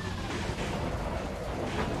that.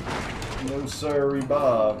 No sirree,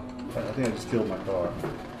 Bob. I think I just killed my car.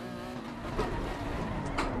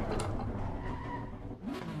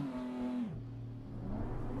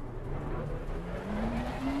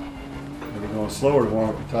 Maybe going slower to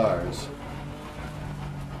warm up the tires.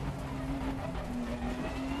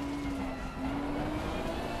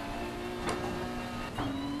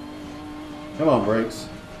 Come on, brakes.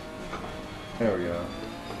 There we go.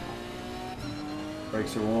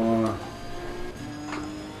 Brakes are on.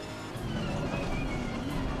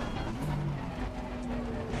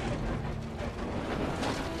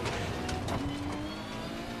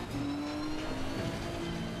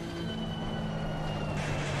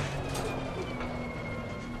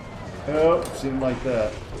 Oh, seemed like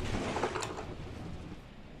that.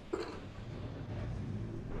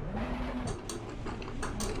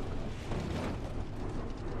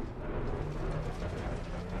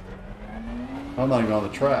 I'm not even on the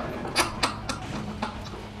track.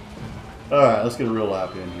 Alright, let's get a real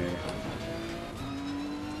lap in here.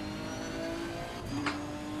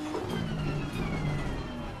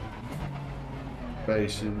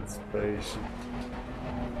 Patience, patience.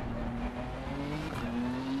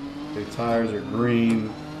 Okay, tires are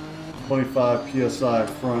green. 25 psi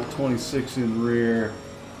front, 26 in rear.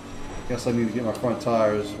 Guess I need to get my front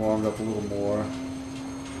tires warmed up a little more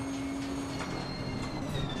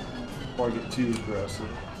before I get too aggressive.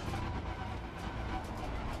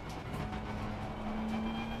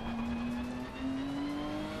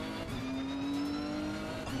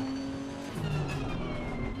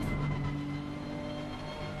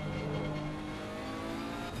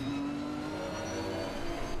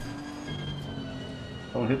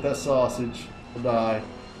 Don't hit that sausage. We'll die.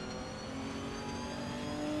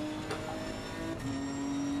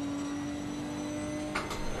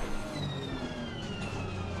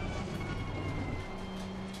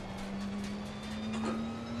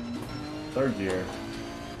 Third gear.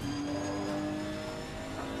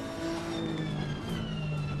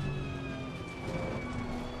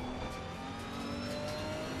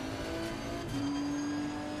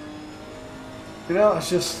 You know, it's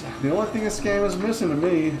just the only thing this game is missing to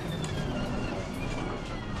me.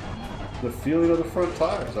 The feeling of the front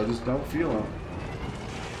tires. I just don't feel them.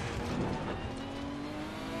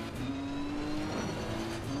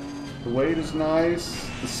 The weight is nice.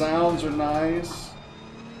 The sounds are nice.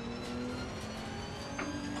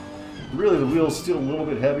 Really, the wheel's still a little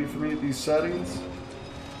bit heavy for me at these settings.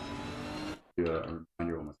 Yeah, remind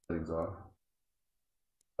you what my settings are.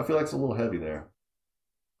 I feel like it's a little heavy there.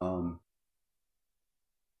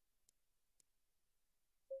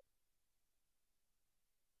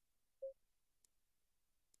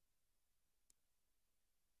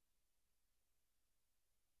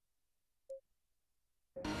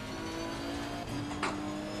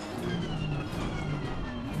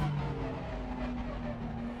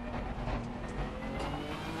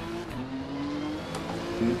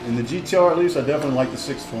 In the GTR, at least, I definitely like the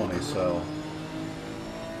 620, so...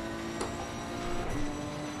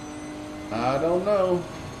 I don't know.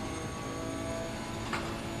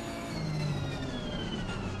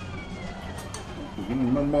 Getting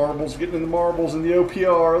in the marbles, in the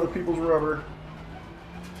OPR, other people's rubber.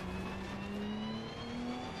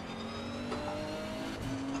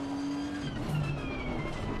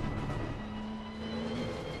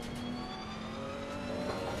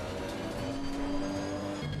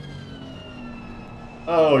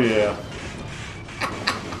 Oh, yeah.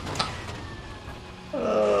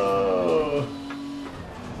 Oh.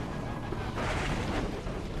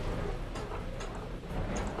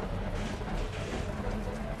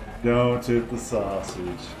 Don't hit the sausage.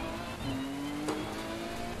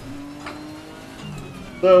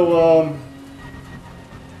 So,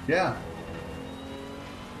 yeah.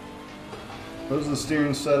 Those are the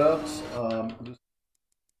steering setups. Just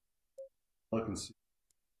look and see.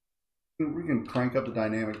 We can crank up the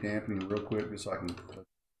dynamic dampening real quick just so I can put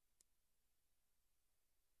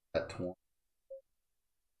that 20.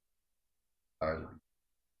 I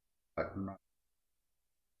can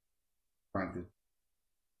crank this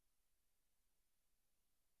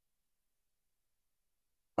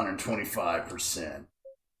 125%.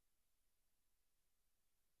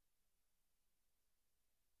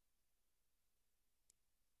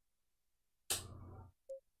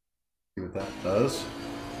 See what that does.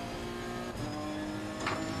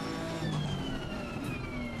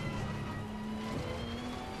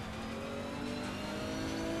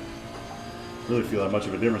 Really feel that much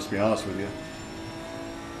of a difference, to be honest with you.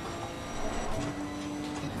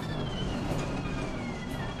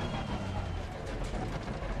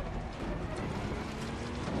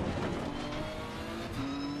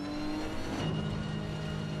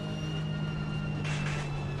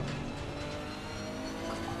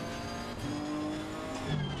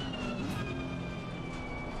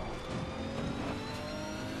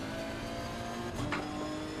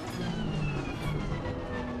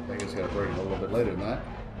 Got to break it a little bit later than that.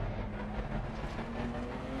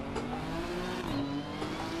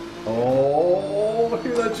 Oh,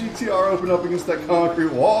 hear that GTR open up against that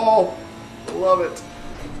concrete wall. Love it.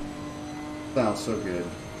 Sounds so good.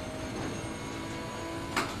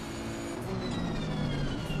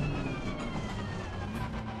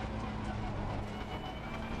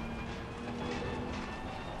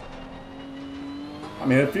 I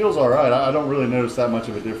mean, it feels all right. I don't really notice that much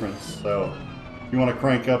of a difference, so. If you want to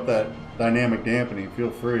crank up that dynamic dampening, feel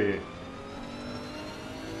free.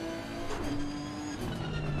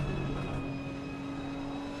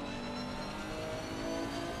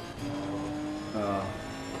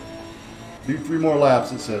 Do 3 more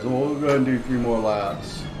laps, it says. Well, we'll go ahead and do 3 more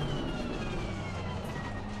laps.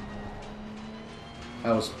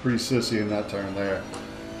 That was pretty sissy in that turn there.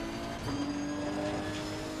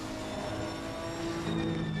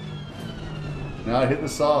 Now I hit the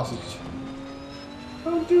sausage.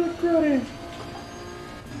 Don't do it, Greddy.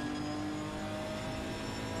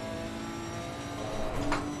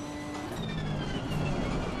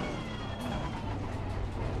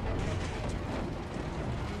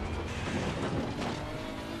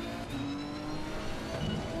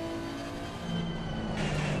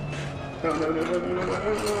 No.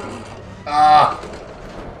 Ah!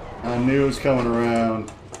 I knew it was coming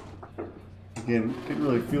around. Again, couldn't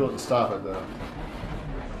really feel it to stop it though.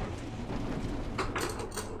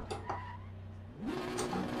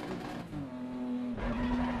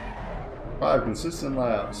 5 consistent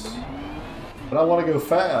laps. But I want to go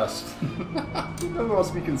fast. That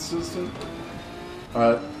must be consistent.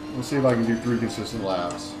 Alright, we'll see if I can do 3 consistent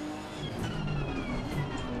laps.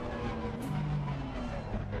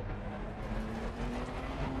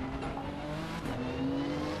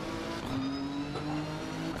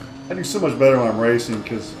 I do so much better when I'm racing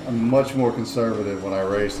because I'm much more conservative when I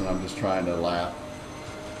race and I'm just trying to lap.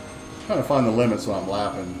 I'm trying to find the limits when I'm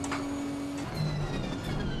lapping.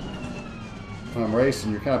 When I'm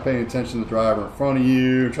racing, you're kind of paying attention to the driver in front of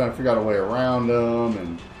you, trying to figure out a way around them,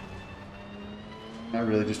 and not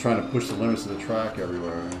really just trying to push the limits of the track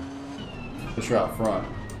everywhere. Push her out front,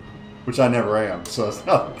 which I never am, so it's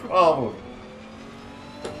not a problem.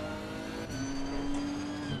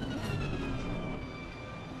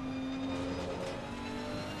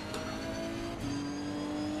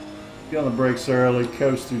 Get on the brakes early,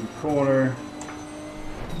 coast through the corner.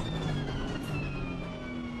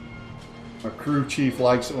 My crew chief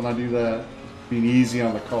likes it when I do that, being easy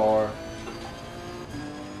on the car.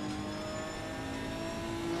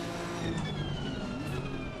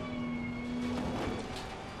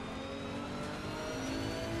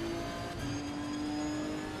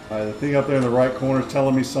 Alright, the thing up there in the right corner is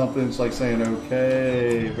telling me something. It's like saying,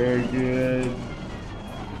 okay, very good.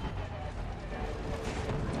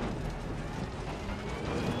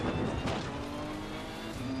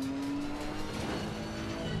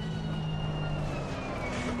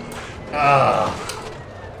 Ah,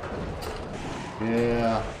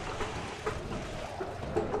 yeah.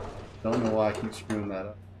 Don't know why I keep screwing that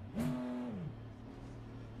up.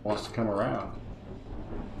 Wants to come around,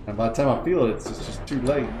 and by the time I feel it, it's just too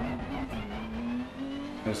late.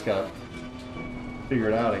 I just gotta figure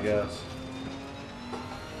it out, I guess.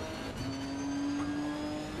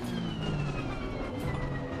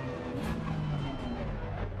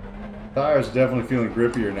 Tire's definitely feeling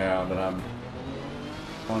grippier now that I'm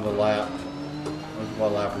on the lap.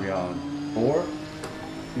 What lap are we on? 4? You're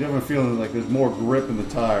definitely feeling like there's more grip in the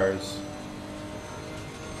tires.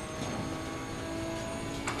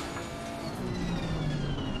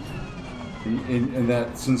 And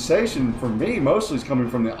that sensation for me mostly is coming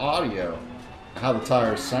from the audio, how the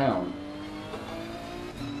tires sound.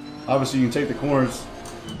 Obviously you can take the corners.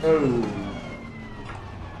 Oh.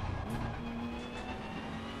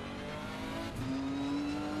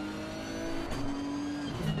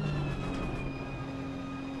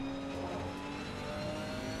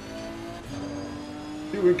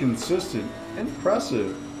 Too inconsistent.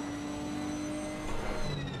 Impressive.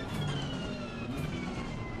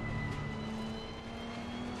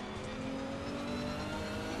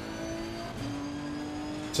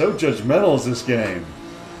 So judgmental is this game.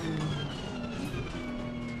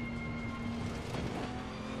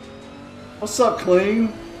 What's up,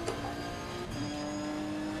 Clean?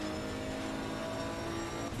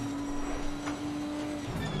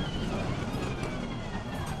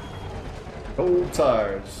 Old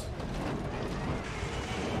tires.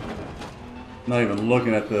 Not even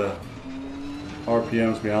looking at the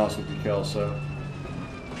RPMs, to be honest with you, Kelso.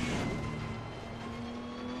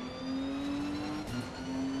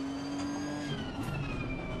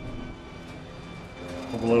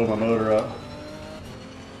 I'll blow my motor up.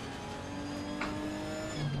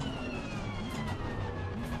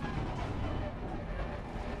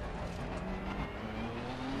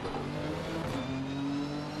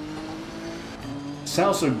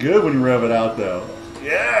 Sounds so good when you rev it out, though.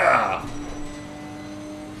 Yeah!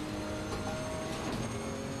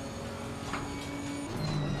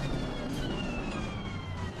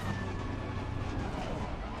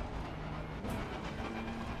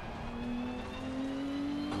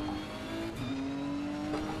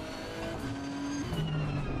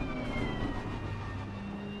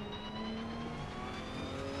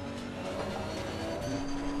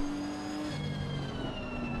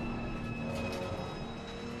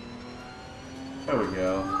 There we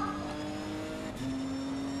go.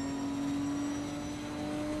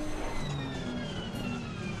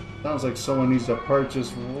 Sounds like someone needs to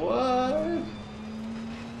purchase what?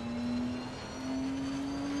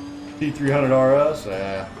 T300 RS?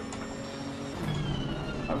 Yeah.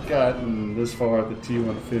 I've gotten this far at the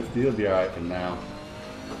T150. It'll be alright for now.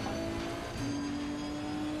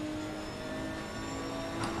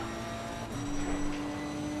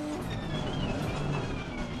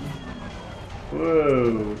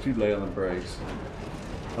 Whoa, too late on the brakes.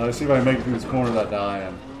 Let's see if I can make it through this corner without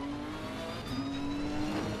dying.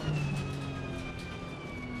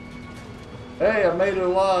 Hey, I made it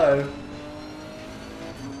alive.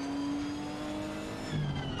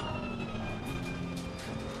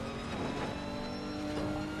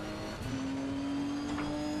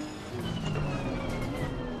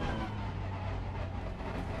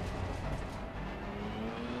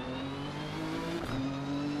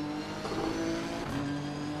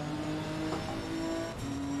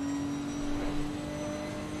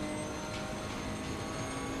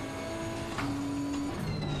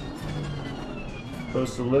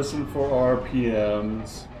 Supposed to listen for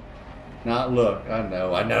RPMs. Not look. I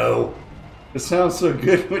know. It sounds so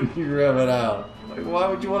good when you rev it out. Like, why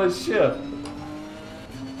would you want to shift?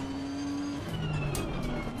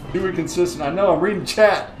 Do it consistent. I know, I'm reading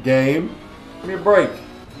chat, game. Give me a break.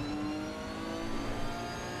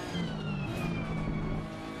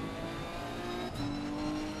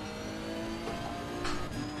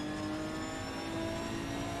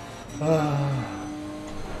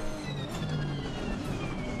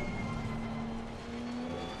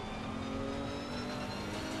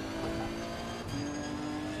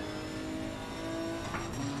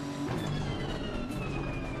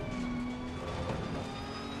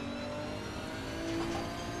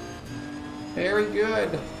 Very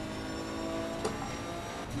good.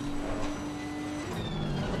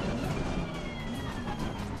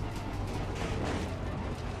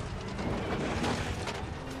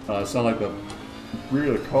 It sounds like the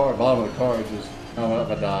rear of the car, bottom of the car, just, oh, I'm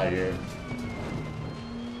gonna die here.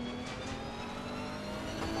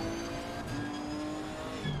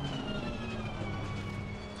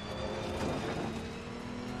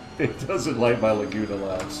 It doesn't light my Laguna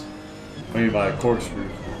laps. I mean, my corkscrew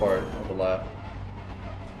part of the lap.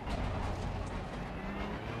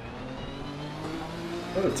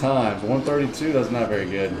 What are the times? 132, that's not very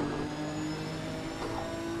good.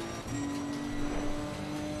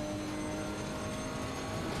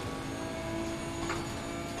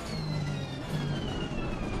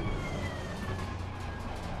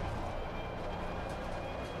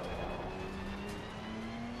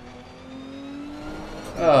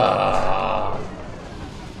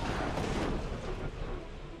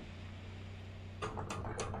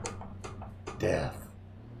 Death.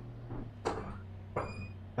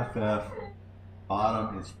 FF.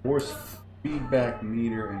 Bottom is force feedback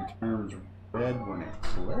meter in terms red when it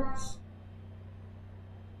clips.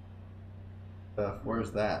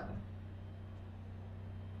 Where's that?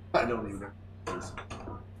 I don't even know what it is.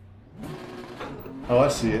 Oh, I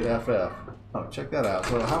see it. FF. Oh, check that out.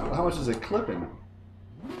 So how much is it clipping?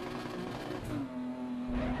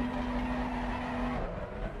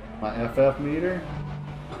 My FF meter?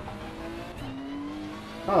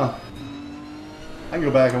 Huh. I can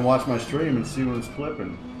go back and watch my stream and see when it's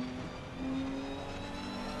clipping.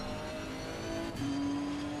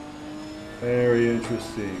 Very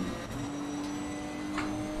interesting.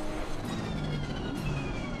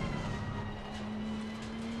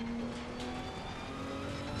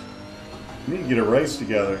 We need to get a race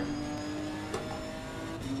together.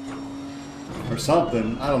 Or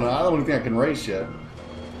something. I don't know. I don't even think I can race yet.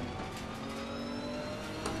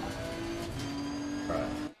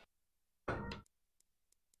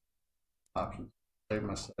 Options. Save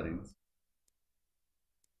my settings.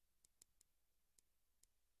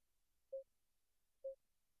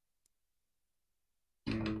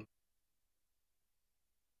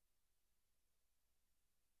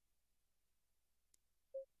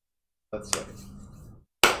 Let's see.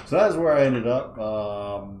 So that's where I ended up.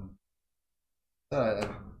 I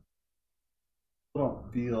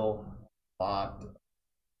don't feel a lot.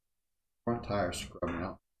 Front tire scrubbing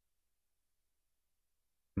out.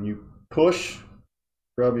 When you push,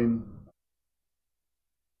 scrubbing,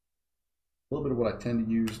 a little bit of what I tend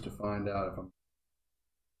to use to find out if I'm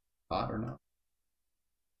hot or not.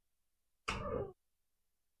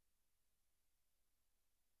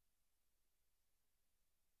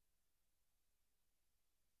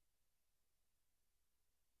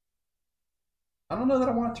 I don't know that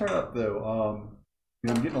I want to turn up though. You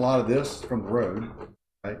know, I'm getting a lot of this from the road,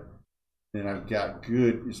 right? And I've got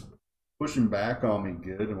good, it's pushing back on me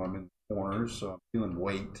good, and I'm in the corners, so I'm feeling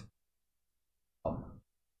weight. I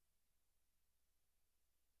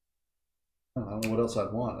don't know what else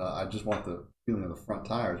I'd want. I just want the feeling of the front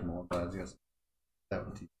tires more, but I guess that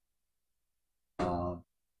would teach. Old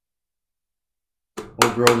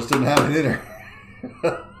girl just didn't have it in her.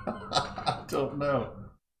 I don't know.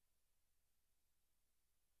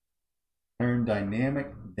 Turn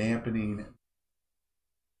dynamic dampening.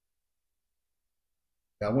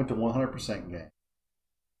 I went to 100% gain.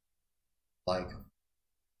 Like,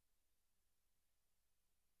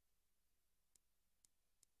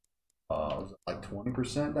 was it like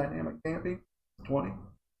 20% dynamic damping? 20?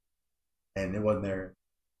 And it wasn't there.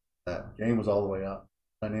 That gain was all the way up.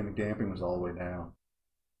 Dynamic damping was all the way down.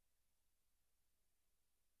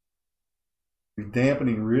 The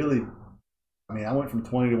dampening really, I mean, I went from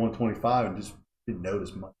 20 to 125 and just didn't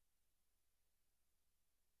notice much.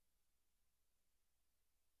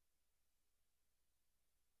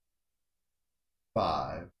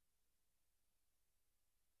 Five.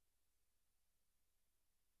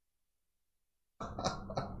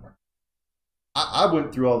 I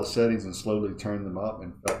went through all the settings and slowly turned them up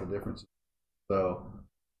and felt the difference. So,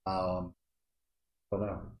 I don't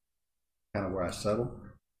know, kind of where I settle.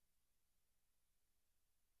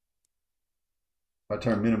 If I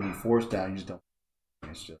turn minimum force down, you just don't.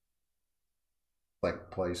 It's just like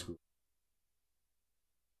a place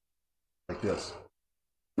like this.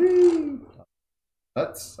 I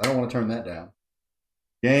don't want to turn that down.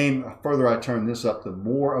 Gain, the further I turn this up, the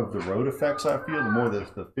more of the road effects I feel, the more the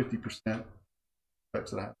 50%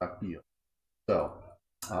 effects that I feel. So,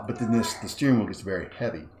 but then the steering wheel gets very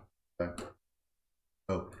heavy. Okay?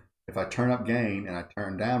 So if I turn up gain and I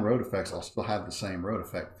turn down road effects, I'll still have the same road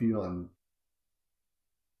effect feel, and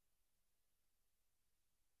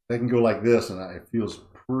they can go like this, and it feels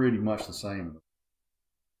pretty much the same.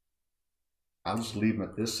 I'll just leave them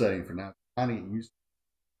at this setting for now. Kind of get used to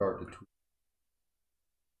start to tweak.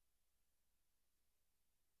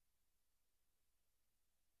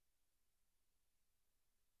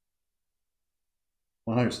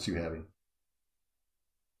 100 is too heavy.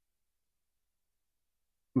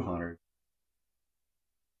 200.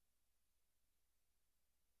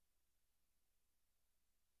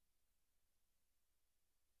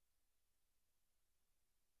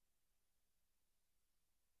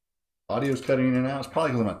 Audio's cutting in and out. It's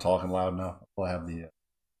probably because I'm not talking loud enough. I'll have the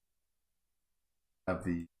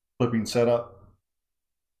clipping set up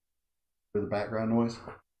for the background noise.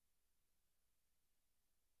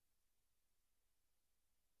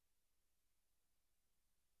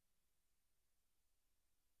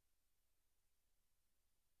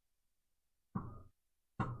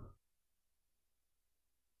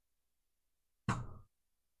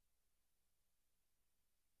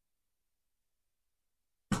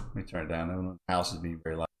 Let me turn it down. The house is being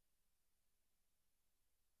very loud.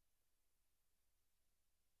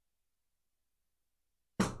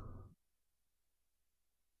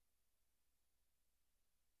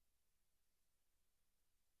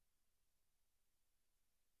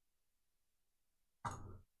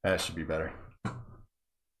 That should be better. I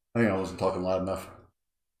think I wasn't talking loud enough.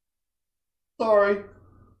 Sorry. What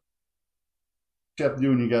you have to do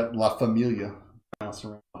when you got La Familia bouncing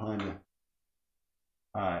around behind you.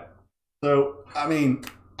 All right. So, I mean,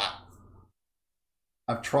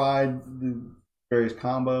 I've tried the various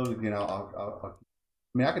combos. You know, I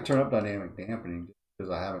mean, I could turn up dynamic dampening just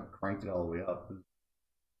because I haven't cranked it all the way up.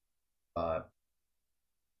 All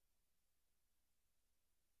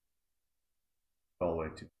the way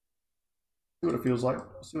to see what it feels like.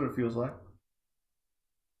 See what it feels like.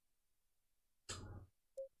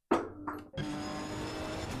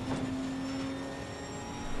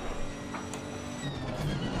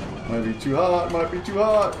 Might be too hot, might be too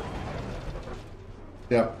hot.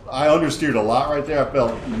 Yeah, I understeered a lot right there. I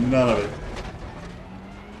felt none of it.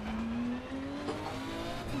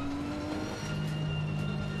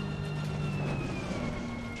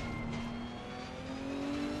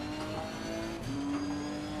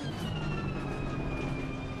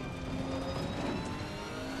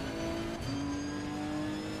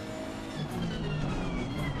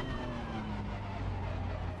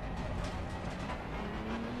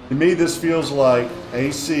 To me, this feels like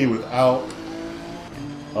AC without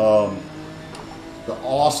the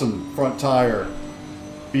awesome front tire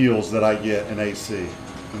feels that I get in AC,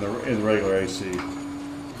 in the regular AC.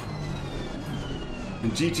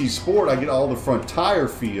 In GT Sport, I get all the front tire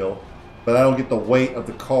feel, but I don't get the weight of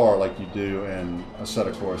the car like you do in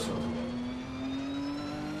Assetto Corsa.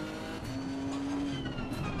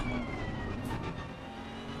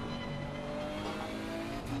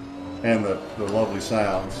 And the lovely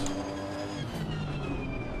sounds.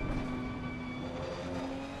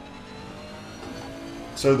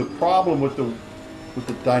 So the problem with the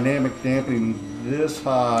dynamic dampening this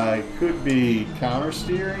high could be counter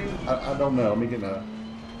steering. I don't know. Let me get a.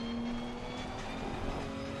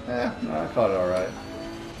 No, I caught it all right.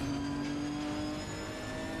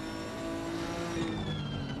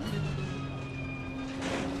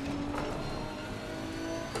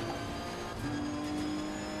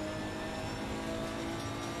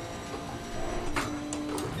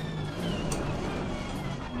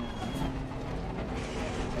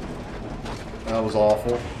 That was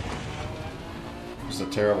awful. Just a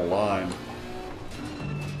terrible line.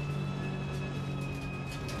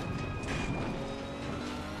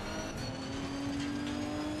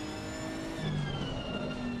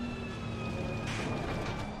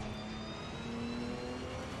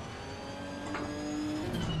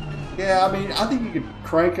 Yeah, I mean, I think you could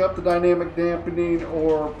crank up the dynamic dampening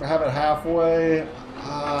or have it halfway.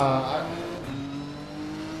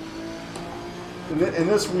 In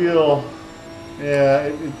this wheel,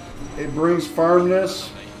 yeah, it brings firmness,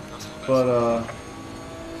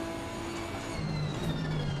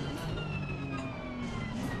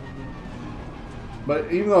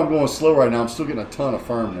 But even though I'm going slow right now, I'm still getting a ton of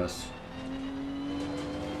firmness.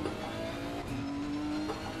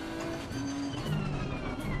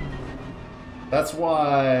 That's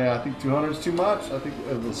why I think 200 is too much. I think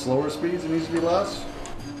at the slower speeds it needs to be less.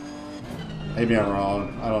 Maybe I'm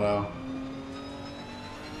wrong. I don't know.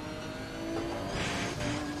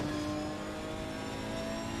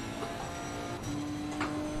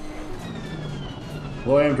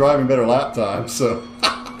 Well, I am driving better lap time, so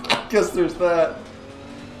I guess there's that.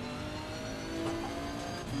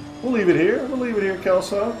 We'll leave it here. We'll leave it here,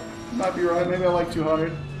 Kelso. You might be right. Maybe I like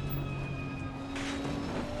 200.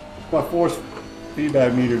 My force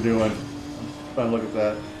feedback meter doing? I'm trying to look at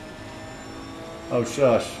that. Oh,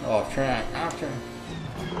 shush. Off track. Off track.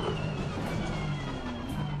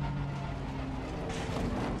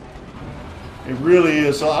 It really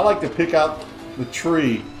is. So I like to pick out the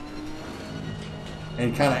tree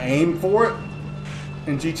and kind of aim for it.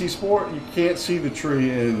 In GT Sport, you can't see the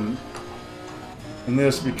tree in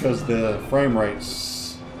this because the frame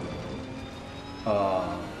rate's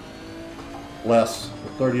less.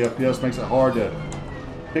 30 FPS makes it hard to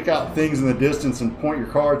pick out things in the distance and point your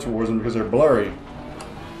car towards them because they're blurry.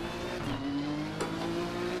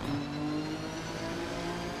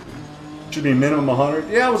 Should be minimum 100.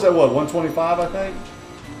 Yeah, I was at what, 125 I think?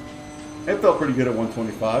 It felt pretty good at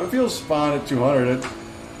 125. It feels fine at 200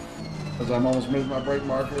 because I'm almost missing my brake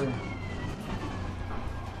marker.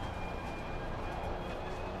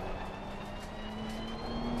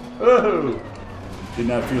 Oh! Did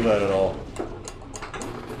not feel that at all.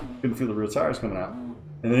 Couldn't feel the rear tires coming out.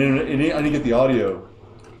 And then I didn't get the audio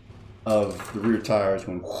of the rear tires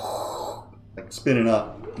going like spinning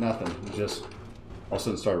up. Nothing. It just all of a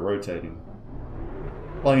sudden started rotating.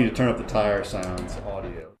 Well, I need to turn up the tire sounds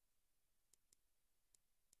audio.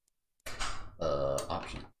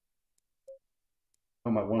 Option.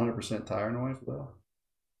 Oh, my 100% tire noise? Well,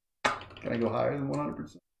 can I go higher than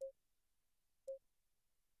 100%?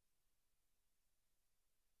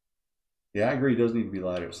 Yeah, I agree. It does need to be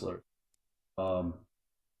lighter or slower. I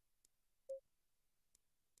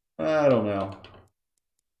don't know.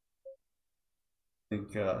 I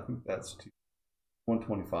think that's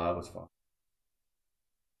 125 was fine.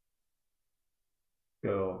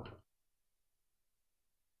 Go.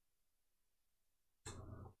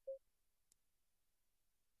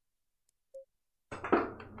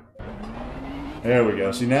 There we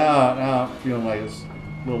go. See, now I'm feeling like it's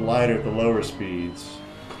a little lighter at the lower speeds.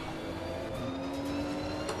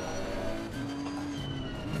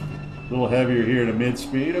 A little heavier here at a mid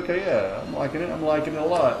speed. Okay, yeah, I'm liking it. I'm liking it a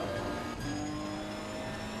lot.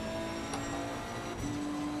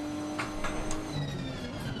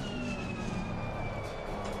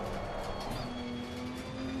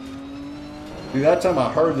 See, that time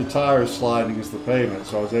I heard the tires sliding against the pavement,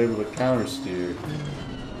 so I was able to counter steer.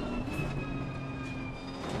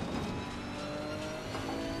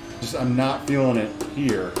 Just I'm not feeling it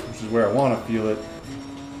here, which is where I want to feel it.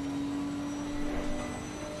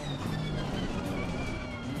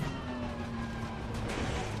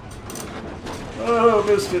 Oh,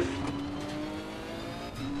 missed it.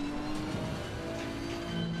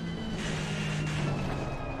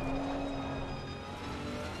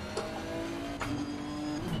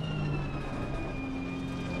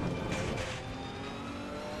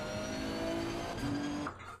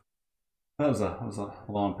 That was a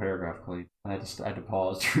long paragraph, Cleve. I had to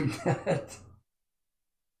pause during that.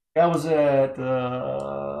 I was at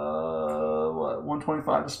what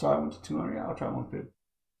 125 to start. I went to 200. Yeah, I'll try 150.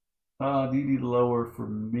 DD lower for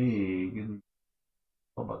me.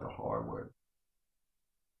 What about the hardware?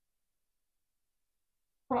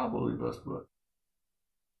 Probably best book.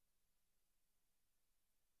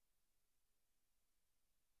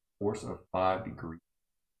 Force of 5 degrees.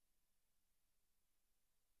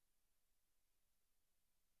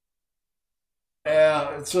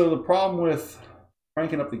 Yeah, so the problem with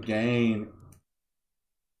cranking up the gain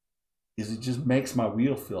is it just makes my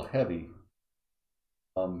wheel feel heavy.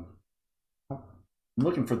 I'm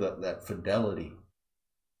looking for that fidelity.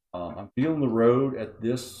 I'm feeling the road at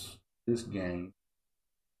this gain.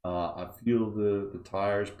 I feel the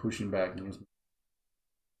tires pushing back against me.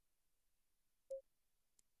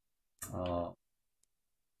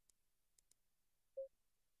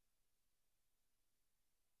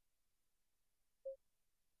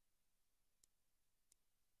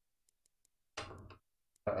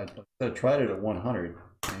 I tried it at 100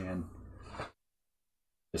 and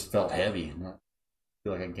just felt heavy, and I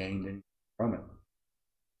feel like I gained anything from it.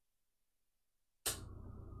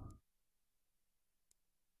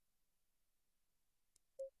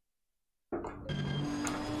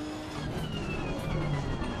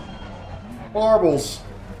 Marbles.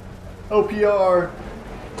 OPR.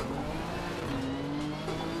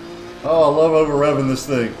 Oh, I love over revving this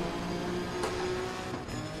thing.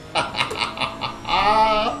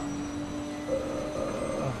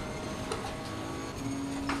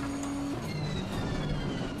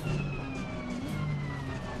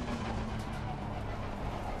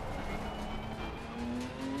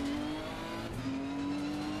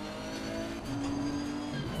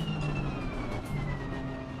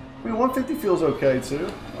 I mean, 150 feels okay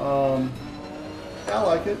too. Yeah, I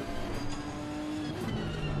like it.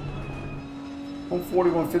 140,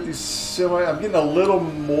 150 semi. I'm getting a little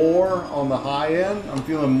more on the high end. I'm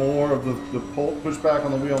feeling more of the pushback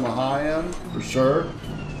on the wheel on the high end for sure.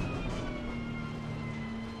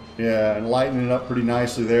 Yeah, and lightening it up pretty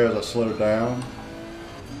nicely there as I slow down.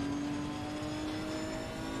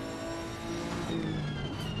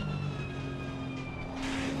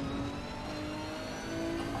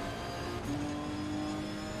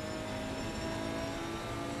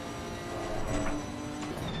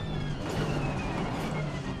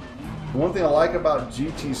 One thing I like about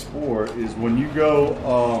GT Sport is when you go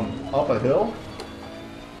up a hill,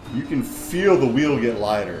 you can feel the wheel get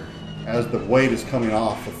lighter as the weight is coming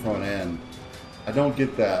off the front end. I don't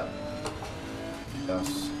get that.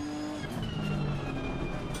 Yes.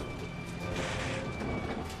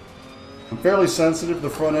 I'm fairly sensitive to the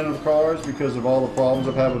front end of cars because of all the problems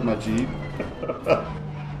I've had with my Jeep.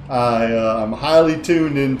 I'm highly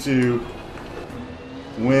tuned into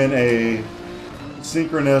when a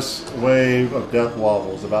synchronous wave of death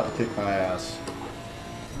wobble is about to kick my ass.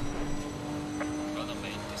 Brother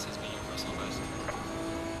mate, this has been your personal best.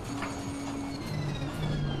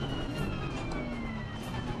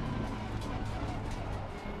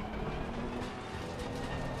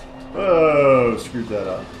 Oh, screwed that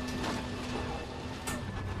up.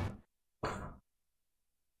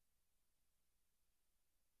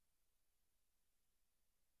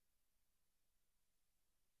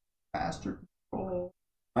 Master control.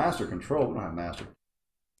 Master control. We don't have master.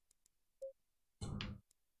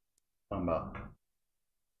 What about?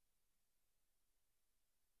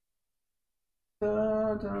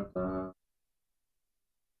 Da, da, da.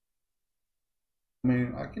 I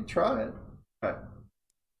mean, I can try it. All right.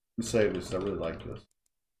 Let me save this. I really like this.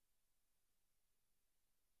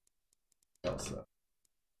 Kelso.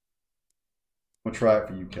 I'm gonna try it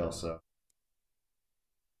for you, Kelso.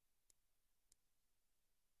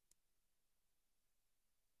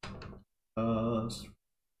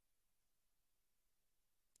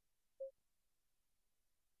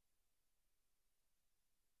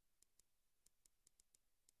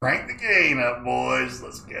 Crank the gain up, boys.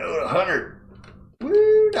 Let's go to 100.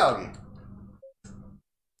 Woo, doggy.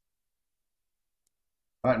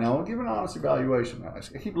 All right, now we'll give an honest evaluation. I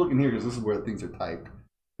keep looking here because this is where things are typed.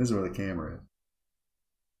 This is where the camera is.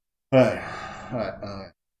 All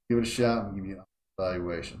right. Give it a shot and give you an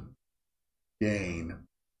evaluation. Gain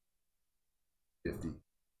 50.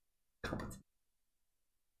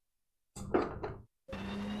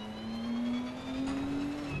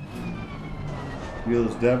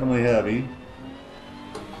 Feels definitely heavy.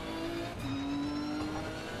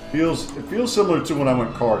 It feels similar to when I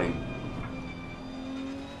went karting.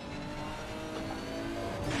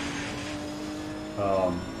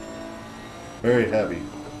 Very heavy.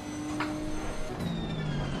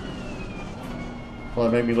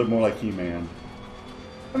 Probably make me look more like He-Man.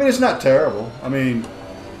 I mean, it's not terrible. I mean,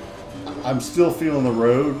 I'm still feeling the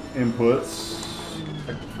road inputs.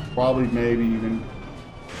 Probably maybe even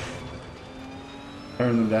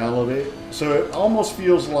turn them down a little bit. So it almost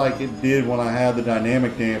feels like it did when I had the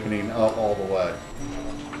dynamic dampening up all the way.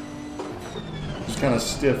 Just kind of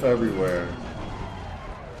stiff everywhere.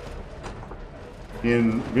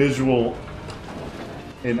 In visual,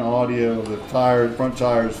 in audio, the front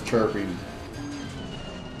tires chirping.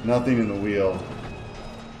 Nothing in the wheel.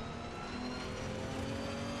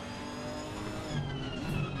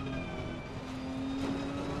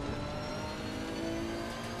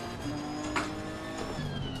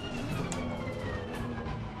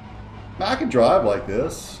 I can drive like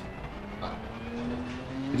this.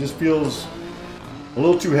 It just feels a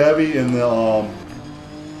little too heavy in the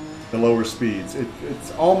lower speeds.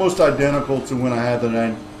 It's almost identical to when I had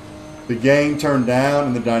the gain turned down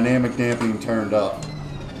and the dynamic dampening turned up.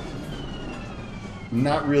 I'm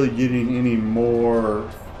not really getting any more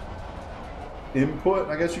input,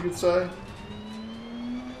 I guess you could say,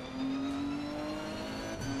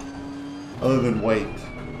 other than weight.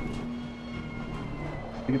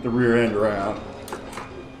 Get the rear end around.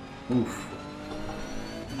 Oof.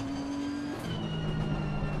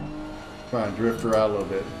 Try and drift her out a little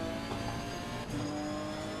bit.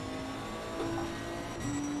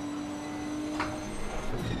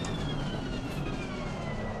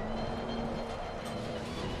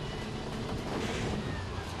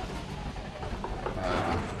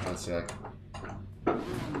 sec.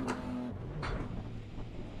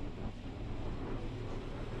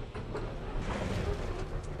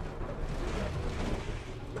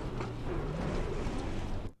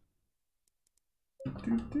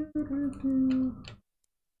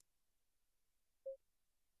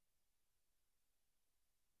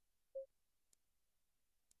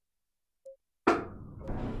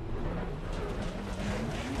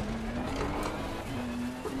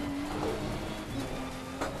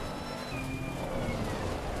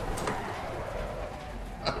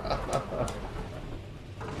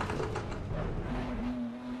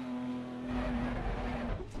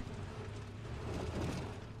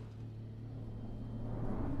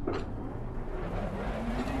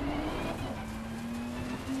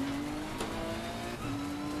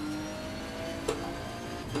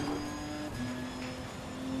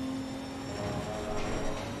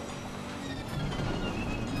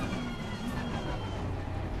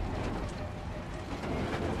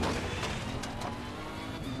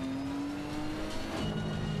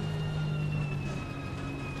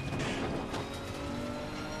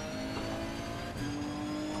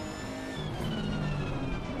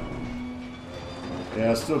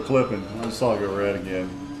 Yeah, it's still clipping. I just saw it go red again.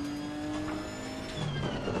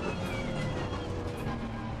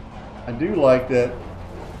 I do like that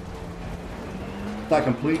it's not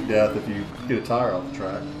complete death if you get a tire off the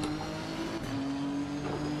track.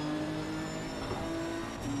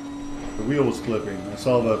 The wheel was clipping. I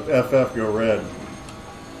saw the FF go red.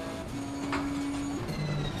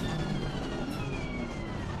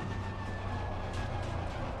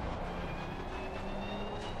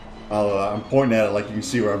 I'm pointing at it like you can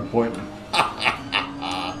see where I'm pointing.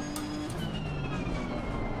 I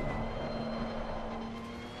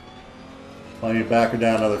need to back her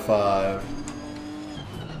down another 5.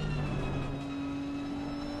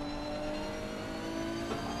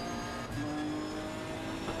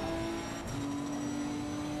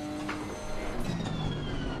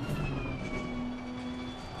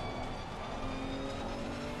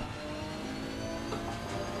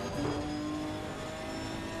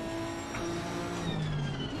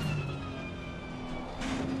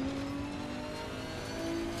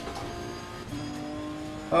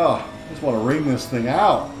 Oh, I just want to wring this thing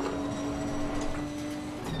out.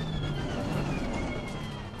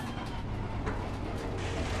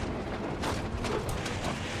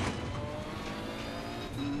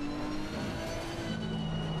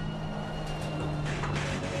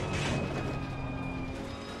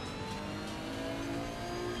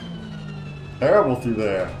 Terrible through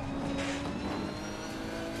there.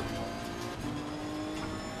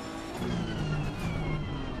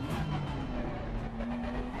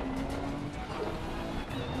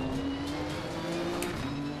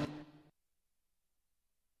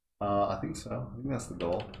 I think so. I think that's the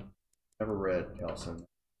goal. Never read also.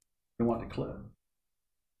 You want to clip.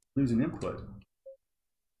 Losing input.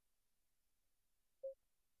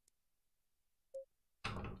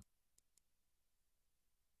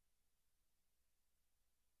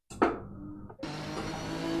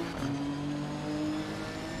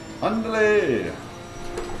 Andale!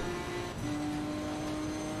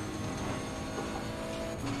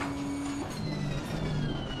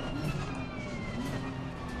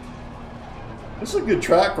 This is a good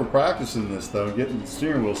track for practicing this, though, getting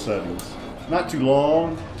steering wheel settings. Not too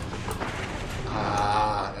long.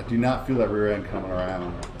 I do not feel that rear end coming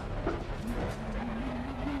around.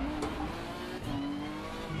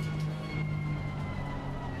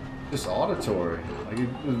 Just auditory. Like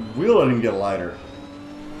the wheel doesn't even get lighter.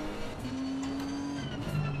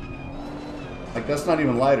 Like that's not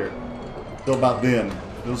even lighter. Till about then.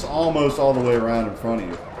 It was almost all the way around in front of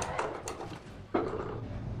you.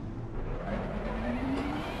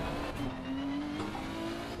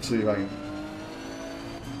 Let's see if I can.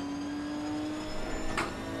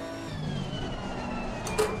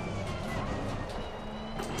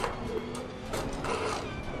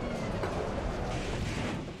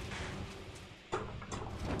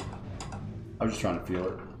 I was just trying to feel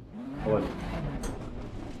it.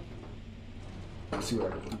 Let's see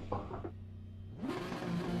what I can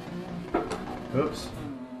do. Oops.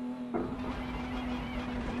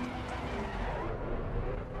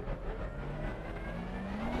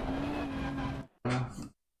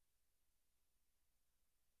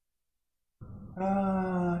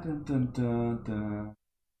 Dun, dun, dun, dun.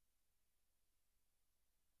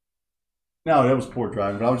 No, that was poor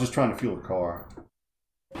driving, but I was just trying to feel the car.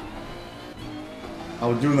 I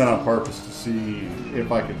was doing that on purpose to see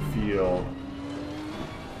if I could feel,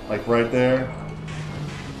 like right there.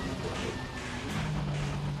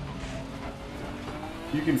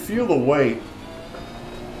 You can feel the weight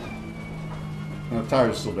The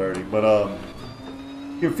tires are still dirty, but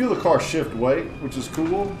you can feel the car shift weight, which is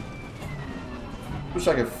cool. Wish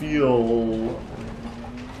I could feel,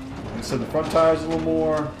 like I said, the front tires a little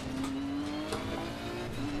more.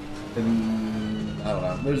 And I don't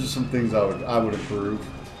know. There's just some things I would improve.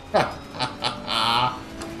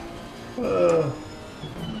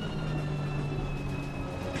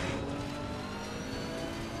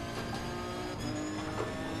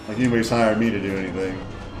 Like anybody's hired me to do anything.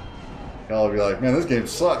 Y'all will be like, man, this game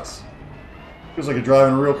sucks. Feels like you're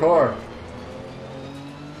driving a real car.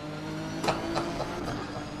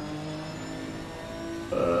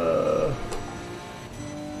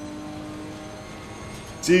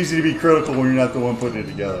 It's easy to be critical when you're not the one putting it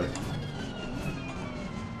together.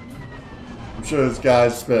 I'm sure this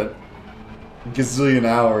guy's spent a gazillion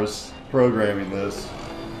hours programming this.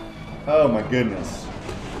 Oh my goodness.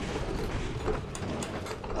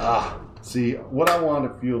 See, what I want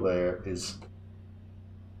to feel there is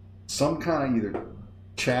some kind of either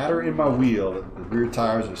chatter in my wheel that the rear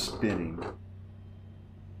tires are spinning.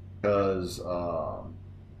 Because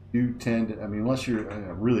you tend to, I mean, unless you're in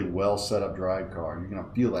a really well set up drag car, you're going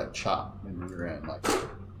to feel that chop in the rear end like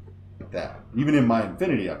that. Even in my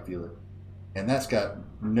Infinity, I feel it. And that's got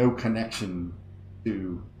no connection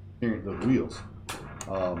to the wheels.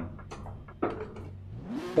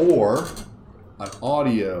 Or an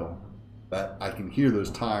audio that I can hear those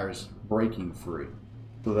tires braking free,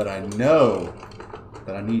 so that I know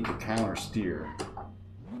that I need to counter steer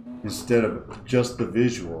instead of just the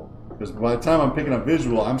visual. Because by the time I'm picking up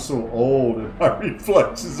visual, I'm so old and my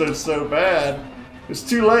reflexes are so bad. It's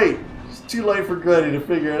too late. It's too late for Greddy to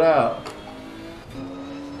figure it out.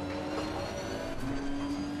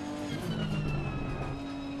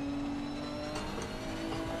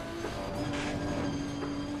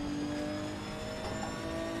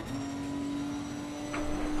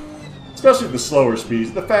 Especially the slower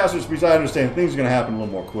speeds. The faster speeds, I understand things are going to happen a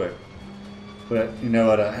little more quick. But, you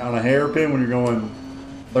know, on a hairpin, when you're going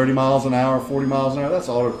 30 miles an hour, 40 miles an hour, that's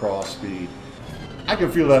autocross speed. I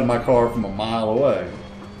can feel that in my car from a mile away.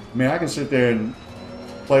 I mean, I can sit there and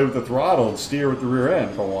play with the throttle and steer with the rear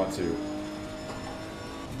end if I want to.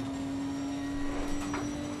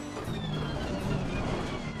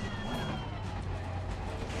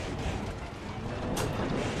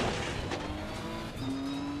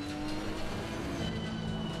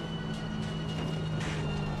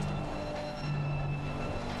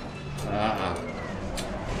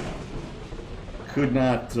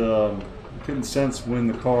 Couldn't sense when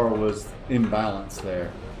the car was imbalanced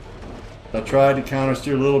there. I tried to counter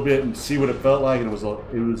steer a little bit and see what it felt like, and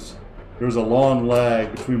there was a long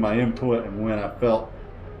lag between my input and when I felt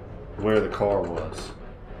where the car was.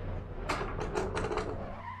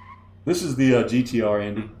 This is the GTR,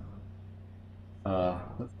 Andy.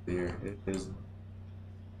 Let's see here. It is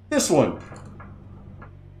this one.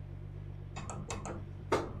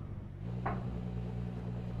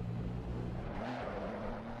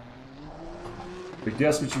 But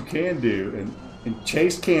guess what you can do? In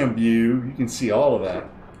chase cam view, you can see all of that.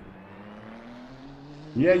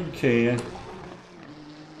 Yeah, you can.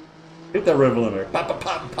 Hit that rev limiter. Pow, pow,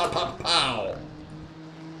 pow, pow, pow, pow.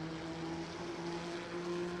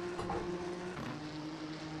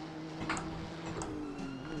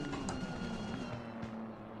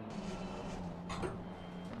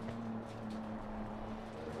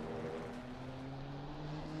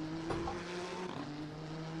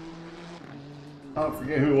 I don't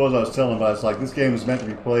forget who it was I was telling, but it's like this game is meant to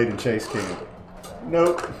be played in chase cam.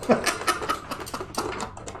 Nope.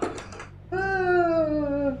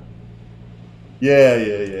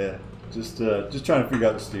 Yeah. Just trying to figure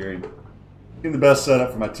out the steering. Getting the best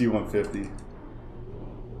setup for my T150.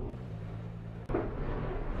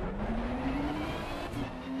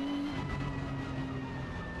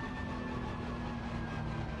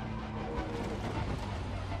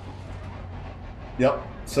 Yep.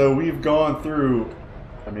 So we've gone through,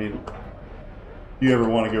 I mean, if you ever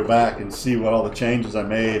want to go back and see what all the changes I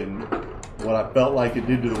made and what I felt like it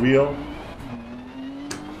did to the wheel,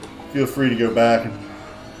 feel free to go back and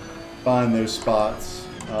find those spots.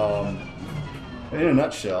 In a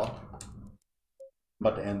nutshell, I'm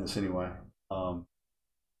about to end this anyway.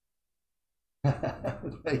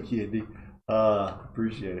 Thank you, Andy.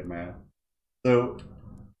 Appreciate it, man. So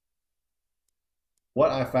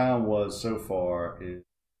what I found was so far is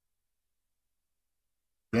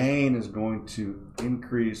gain is going to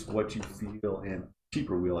increase what you feel in a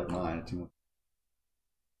cheaper wheel like mine at 215.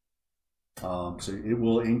 So it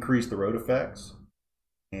will increase the road effects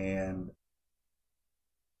and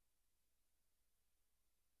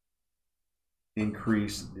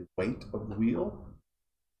increase the weight of the wheel.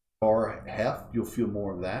 car heft, you'll feel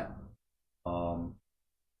more of that.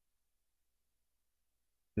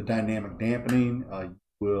 The dynamic dampening,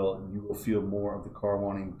 you will feel more of the car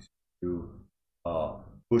wanting to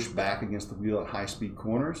push back against the wheel at high-speed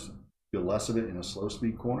corners. Feel less of it in a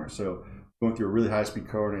slow-speed corner. So going through a really high-speed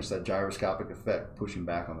corner, it's that gyroscopic effect pushing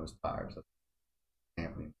back on those tires. That's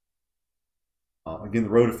dampening. Again, the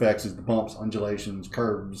road effects is the bumps, undulations,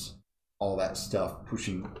 curbs, all that stuff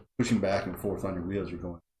pushing back and forth on your wheels. You're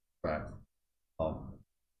going back.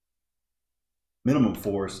 Minimum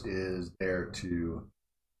force is there to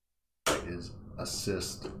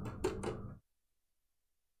assist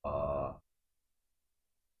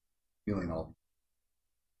feeling all.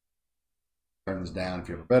 Turn this down if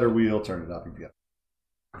you have a better wheel. Turn it up if you have.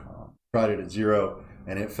 Tried it at 0,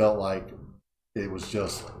 and it felt like it was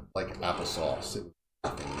just like applesauce. It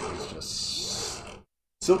was just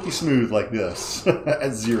silky smooth like this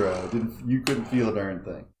at 0. You couldn't feel a darn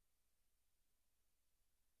thing.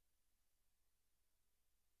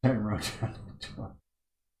 Turn road down to 20.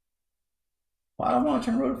 Why do I want to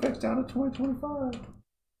turn road effects down to 2025?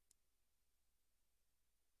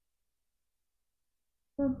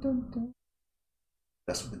 Dun, dun, dun.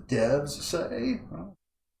 That's what the devs say. Oh.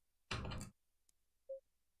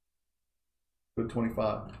 Good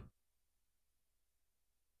 25.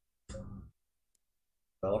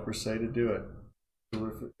 Developers say to do it.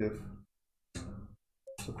 If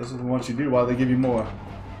this is what you do, why they give you more?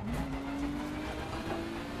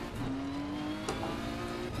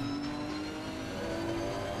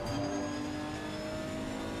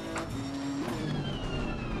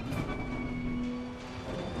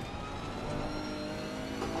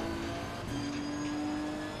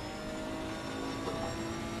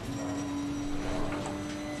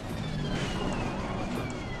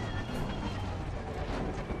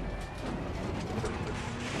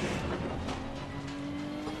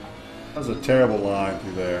 That was a terrible line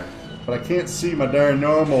through there. But I can't see my darn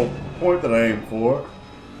normal point that I aim for.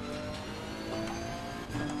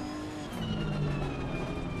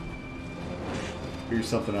 Figure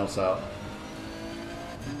something else out.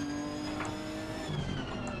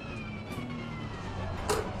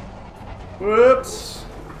 Whoops!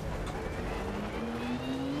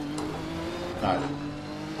 Alright.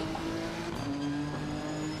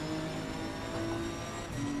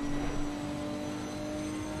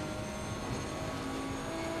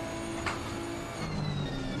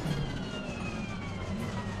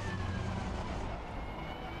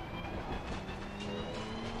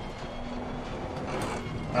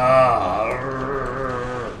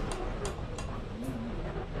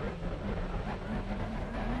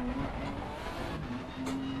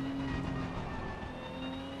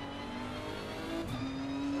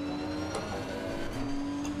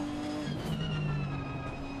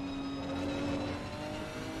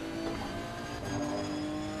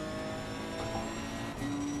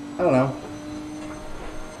 I don't know.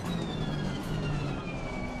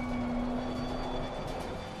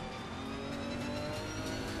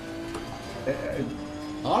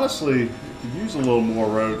 Honestly, could use a little more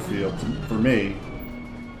road feel for me.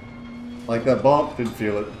 Like that bump, didn't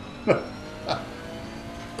feel it.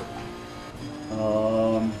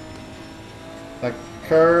 That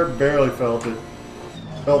curb, barely felt it.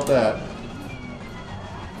 Felt that.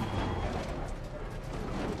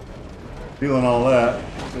 Feeling all that.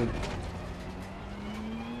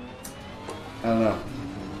 I don't know.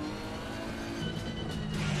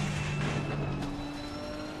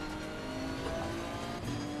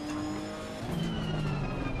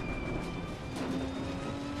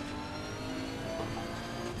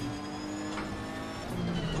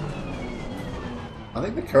 I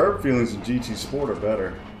think the curb feelings of GT Sport are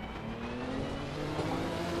better.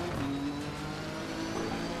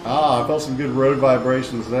 Ah, I felt some good road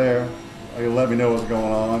vibrations there. It'll let me know what's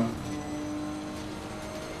going on.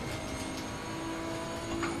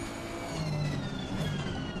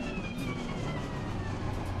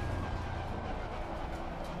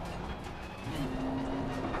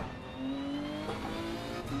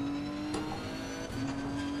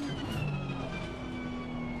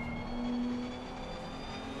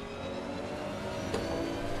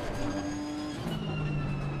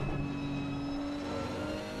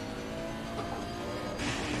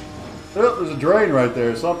 Oh, there's a drain right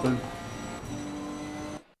there, something.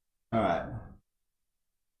 Alright.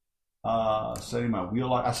 Setting my wheel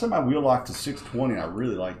lock. I set my wheel lock to 620. I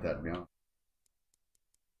really like that, to be honest.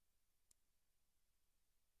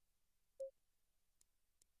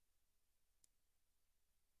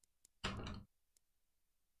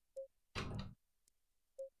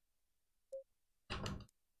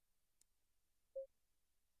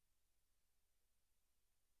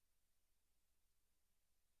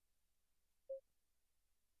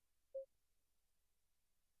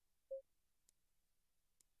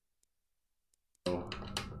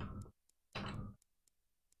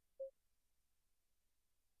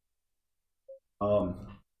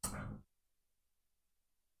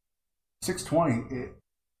 620,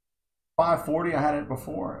 540, I had it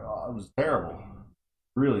before. It was terrible.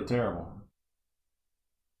 Really terrible.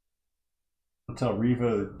 I'll tell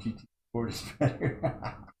Revo the GT Sport is better.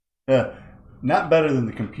 Yeah, not better than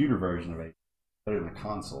the computer version of it, better than the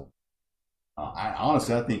console.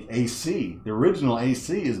 Honestly, I think AC, the original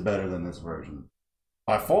AC, is better than this version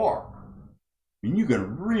by far. I mean, you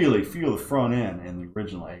can really feel the front end in the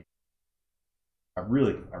original AC. I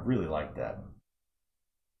really like that.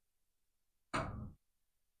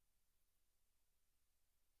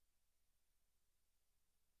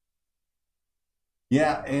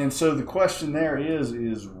 Yeah, and so the question there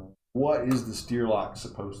is what is the steer lock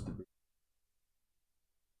supposed to be?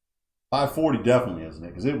 540 definitely isn't it?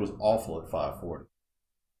 Because it was awful at 540.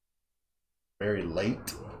 Very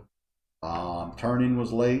late. Turn-in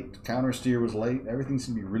was late. Counter steer was late. Everything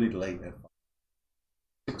seemed to be really late. At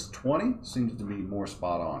 620 seems to be more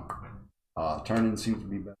spot on. Turn-in seems to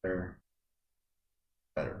be better.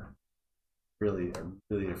 Really, I'm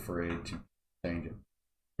really afraid to change it.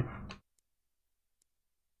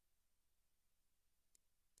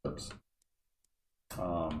 Oops.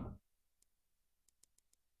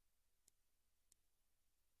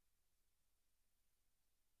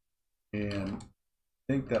 And I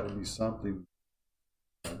think that would be something.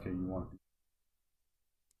 Okay, you want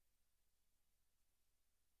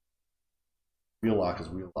wheel lock is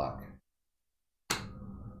wheel lock.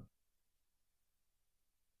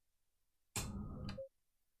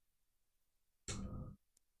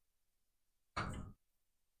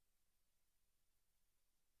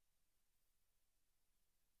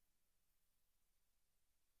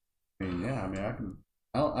 I mean, yeah, I mean,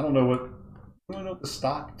 I don't know what. You want to know what the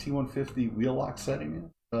stock T150 wheel lock setting is?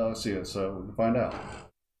 Let's see it. So we can find out.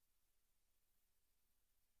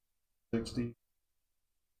 60,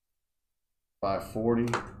 540,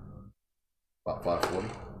 about 540,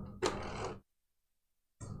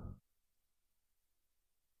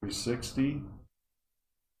 360,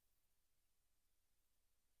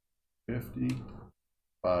 50,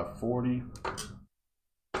 540.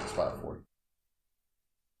 It's 540.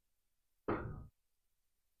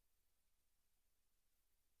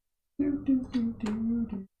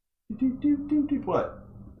 What?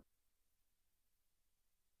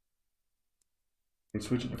 You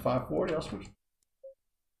switch it to 540, I'll switch.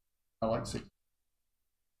 I like 6.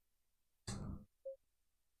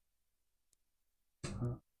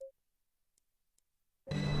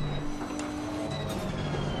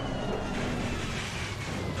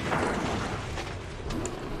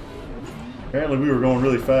 Apparently we were going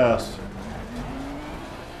really fast.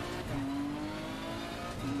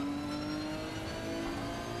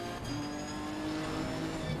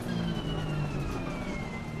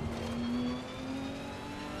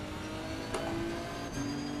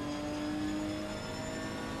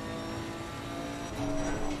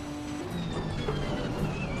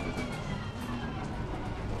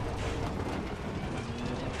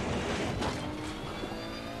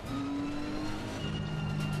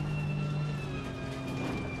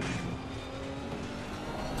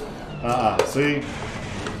 See?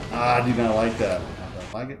 I do not like that. I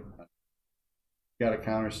don't like it. You got a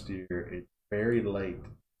counter steer. It's very late.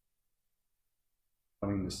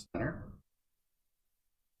 Coming to center.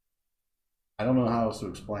 I don't know how else to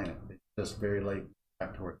explain it. It's just very late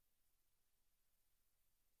back toward.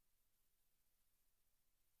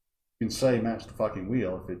 You can say match the fucking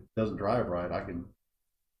wheel. If it doesn't drive right, I can.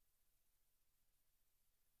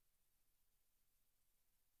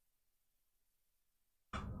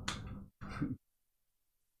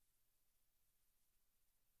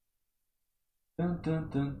 Dun, dun,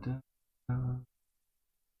 dun, dun, dun.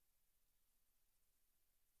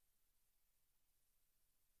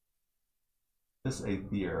 This is a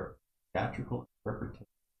theatrical interpretation.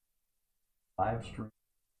 Live stream.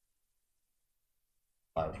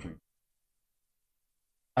 Live stream.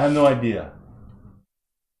 I have no idea.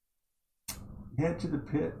 Head to the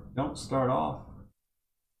pit. Don't start off.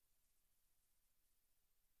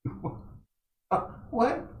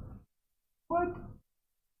 What? What?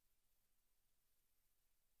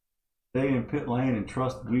 Stay in pit lane and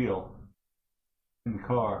trust wheel in the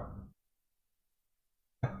car.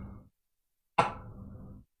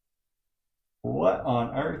 What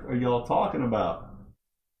on earth are y'all talking about?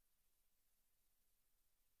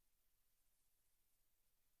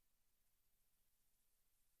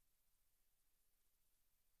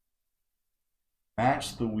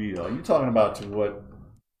 Match the wheel. You're talking about to what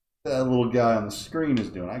that little guy on the screen is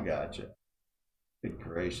doing. I got you. Good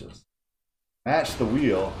gracious. Match the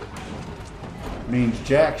wheel means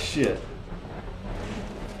jack shit.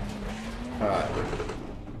 Alright.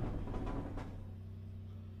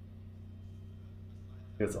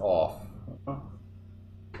 It's off.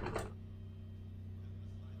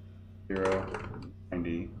 0,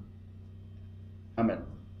 90. I'm at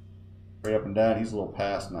straight up and down. He's a little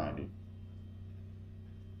past 90.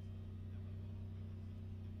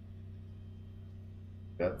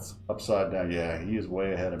 That's upside down. Yeah, he is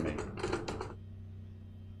way ahead of me.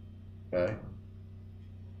 Okay.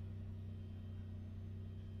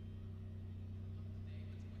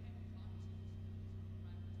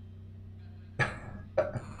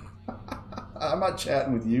 I'm not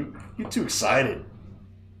chatting with you. You're too excited.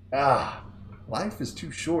 Ah, life is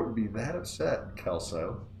too short to be that upset,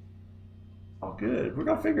 Kelso. Oh, good. We're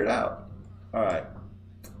gonna figure it out. All right.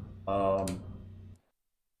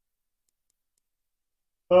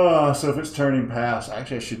 So if it's turning past,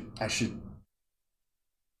 actually, I should.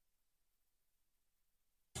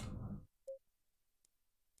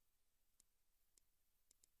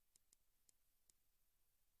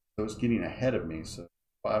 So it's getting ahead of me. So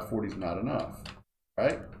 540 is not enough,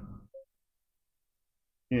 right?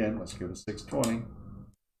 Again, let's go to 620.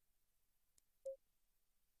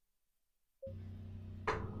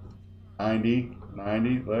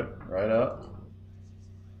 $90, look, right up.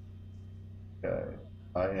 Okay,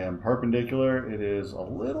 I am perpendicular. It is a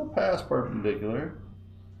little past perpendicular.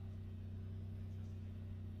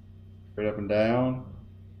 Straight up and down.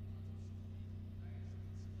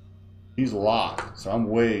 He's locked, so I'm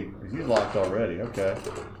he's locked already, okay.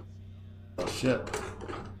 Oh shit.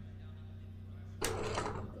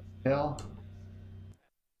 Hell.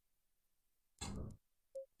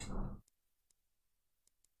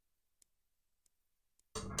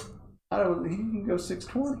 He can go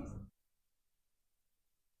 620.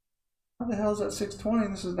 How the hell is that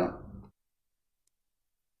 620? This is not.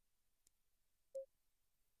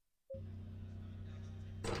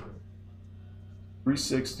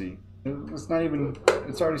 $360. It's not even.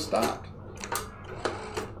 It's already stopped.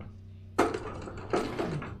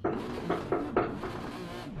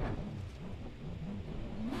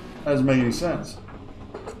 That doesn't make any sense.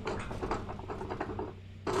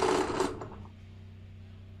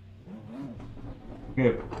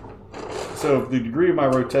 Okay. So the degree of my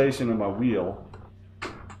rotation of my wheel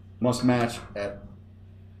must match at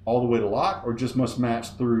all the way to lock, or just must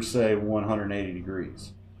match through, say, 180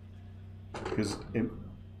 degrees. Because,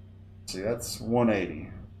 see, that's 180.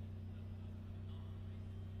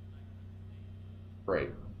 Great.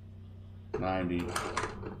 90,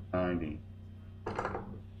 90.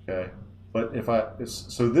 Okay. But if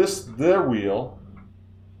so their wheel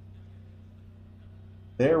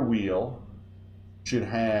should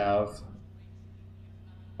have,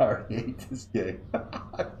 I already hate this game.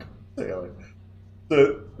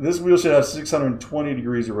 So this wheel should have 620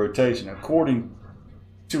 degrees of rotation according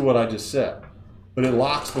to what I just said. But it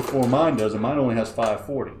locks before mine does, and mine only has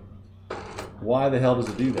 540. Why the hell does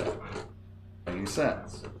it do that? Doesn't make any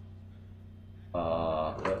sense.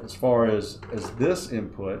 As far as this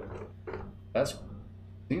input, that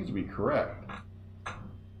seems to be correct.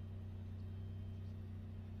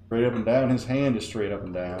 Straight up and down. His hand is straight up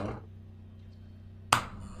and down.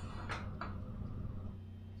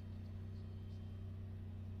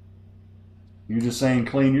 You're just saying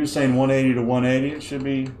clean. You're saying 180 to 180.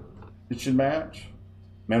 It should match. I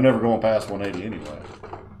mean, I'm never going past 180 anyway.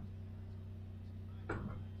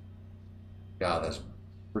 God, that's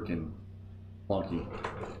freaking clunky.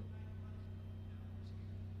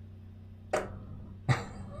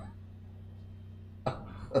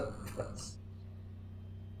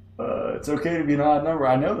 It's okay to be an odd number.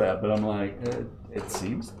 I know that, but I'm like, it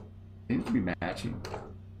seems to be matching.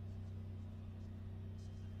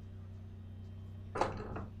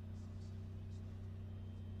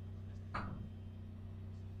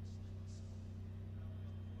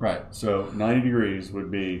 Right. So 90 degrees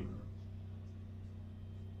would be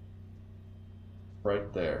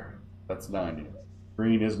right there. That's 90.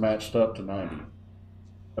 Green is matched up to 90.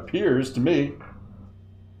 Appears to me.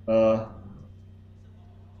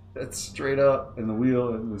 It's straight up, and the wheel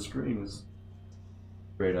and the screen is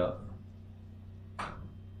straight up.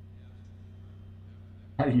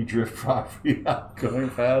 How do you drift properly without going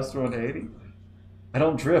past 180? I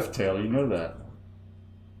don't drift, Taylor. You know that.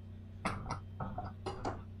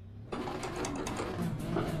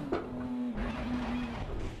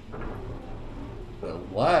 The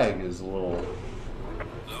lag is a little.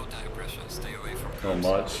 Low tire pressure. Stay away from So curves.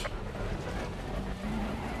 much.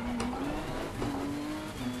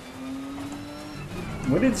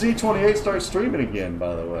 When did Z28 start streaming again,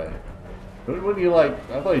 by the way? When you like,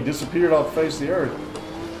 I thought he disappeared off the face of the earth.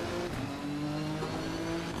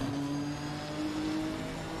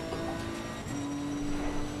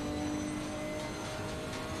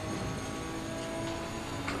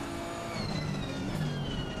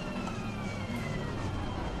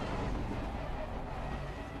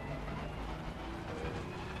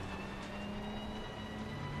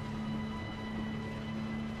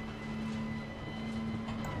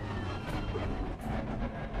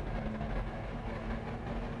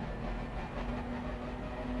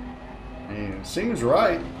 It seems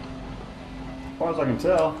right, as far as I can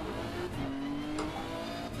tell.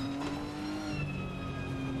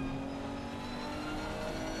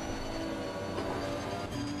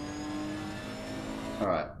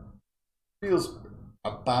 Alright. Feels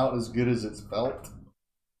about as good as it's felt.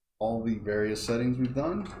 All the various settings we've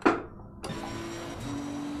done.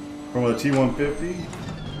 From a T150.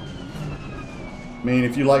 I mean,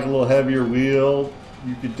 if you like a little heavier wheel,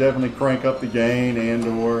 you could definitely crank up the gain and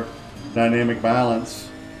or dynamic balance.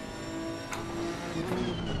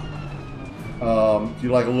 If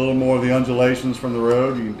you like a little more of the undulations from the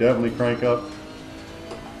road, you can definitely crank up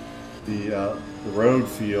the road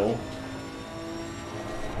feel.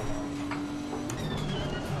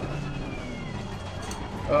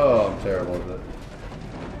 Oh, I'm terrible at it.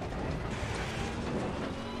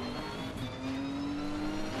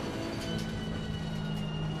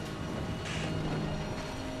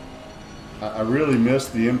 I really miss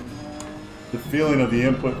the feeling of the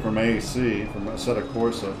input from AC, from Assetto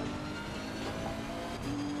Corsa.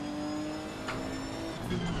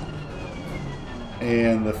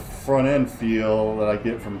 And the front end feel that I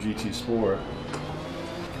get from GT Sport.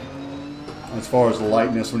 As far as the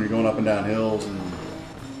lightness when you're going up and down hills and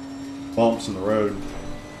bumps in the road.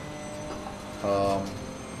 I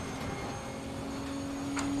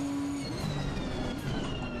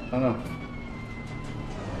don't know.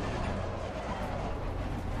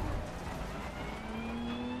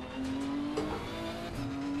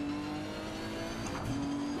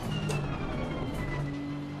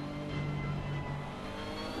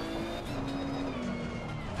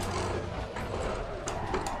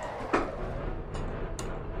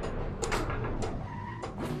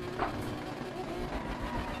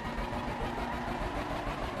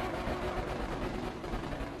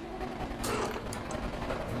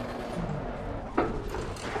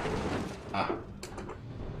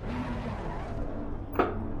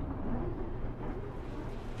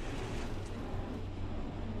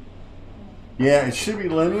 Yeah, it should be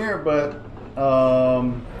linear, but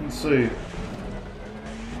let's see.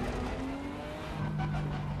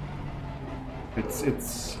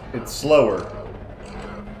 It's slower,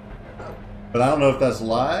 but I don't know if that's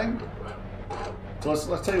lag. So let's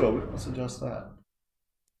tell you what. Let's adjust that.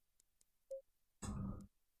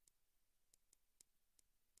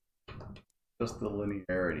 Just the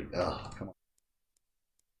linearity. Oh, come on.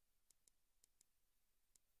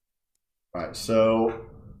 All right, so.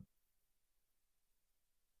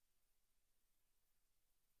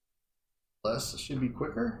 Less should be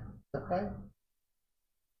quicker. Is that right?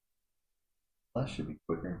 Less should be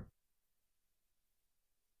quicker.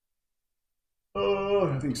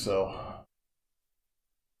 Oh, I think so.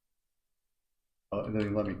 Oh, and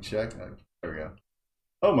then let me check. There we go.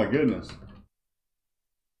 Oh my goodness.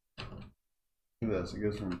 Look at this. It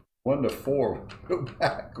goes from 1 to 4. Go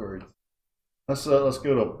backwards. Let's go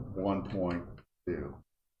to 1.2.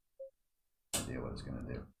 Idea what it's gonna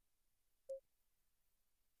do.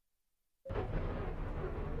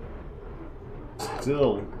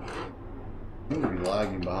 Still seems to be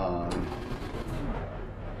lagging behind.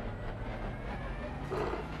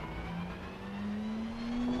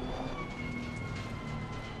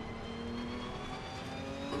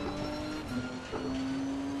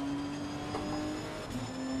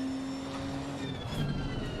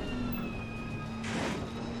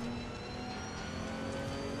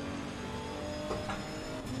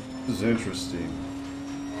 This is interesting.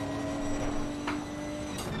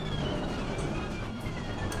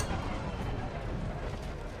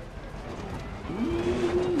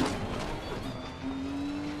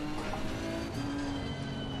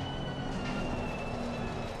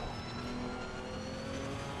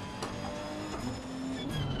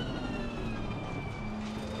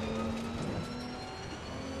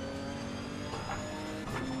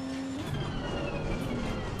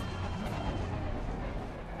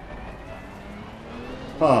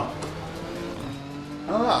 Huh. I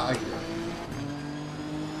don't know.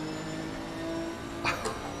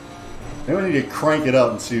 Maybe we need to crank it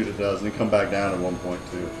up and see what it does, and then come back down to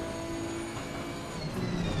 1.2.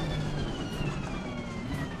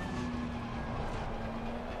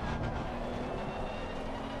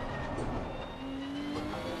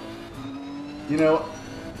 You know,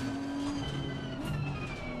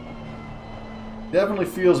 definitely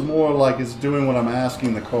feels more like it's doing what I'm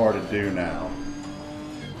asking the car to do now.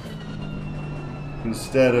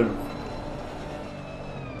 Instead of,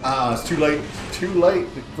 it's too late. It's too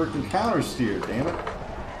late to freaking counter steer, damn it.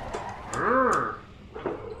 Or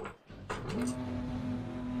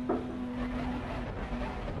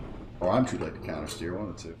I'm too late to counter steer, one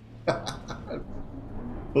of the two. A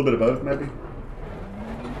little bit of both, maybe.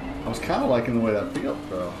 I was kind of liking the way that feels,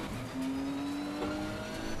 though.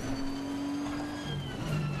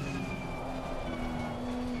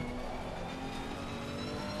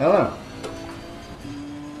 I don't know.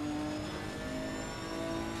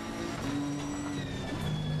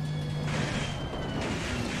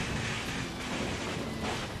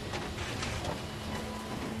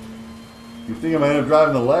 You think I might end up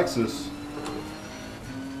driving the Lexus?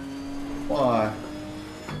 Why?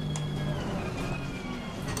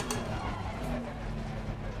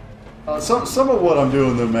 Some of what I'm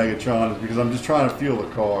doing though, Megatron, is because I'm just trying to feel the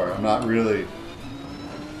car. I'm not really.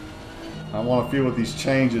 I want to feel what these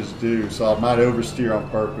changes do, so I might oversteer on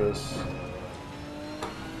purpose.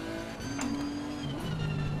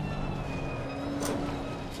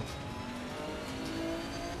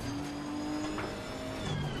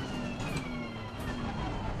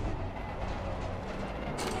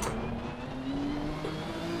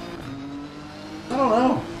 I don't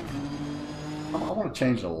know. I want to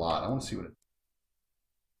change it a lot. I want to see what it.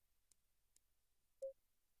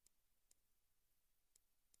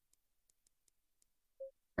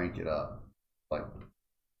 Crank it up, like.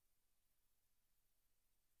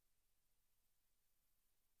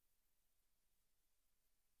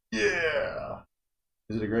 Yeah.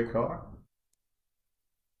 Is it a great car?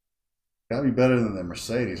 Gotta be better than the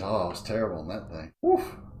Mercedes. Oh, I was terrible on that thing.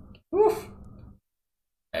 Woof. Woof.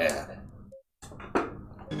 Bad.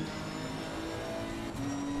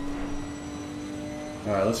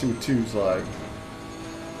 Alright, let's see what two's like.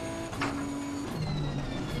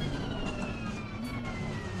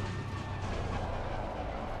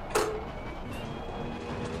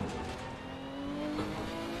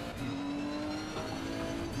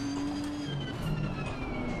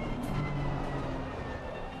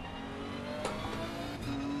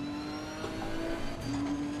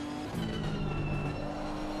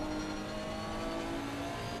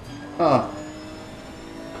 Huh.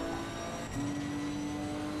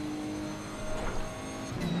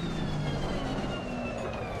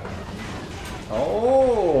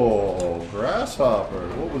 Oh, grasshopper.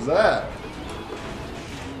 What was that?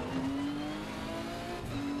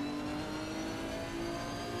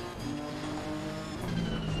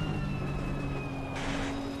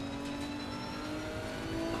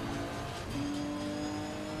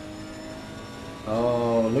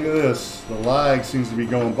 Oh, look at this. The lag seems to be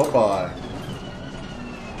going bye-bye.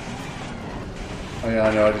 Oh yeah,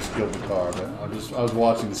 I know, I just killed the car, but I was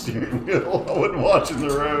watching the steering wheel. I wasn't watching the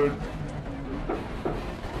road.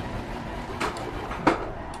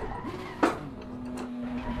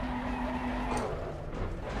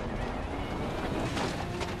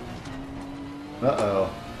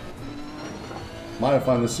 Uh-oh. Might have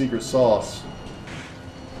found the secret sauce.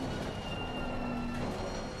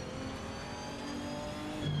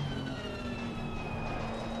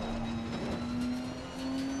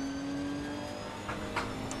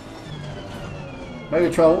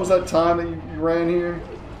 Megatron, what was that time that you ran here?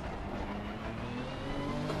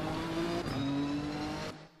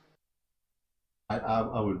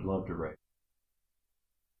 I would love to race.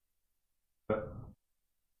 But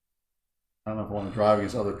I don't know if I want to drive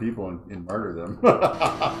against other people and murder them.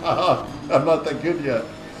 I'm not that good yet.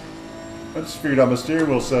 I just figured out my steering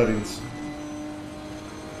wheel settings.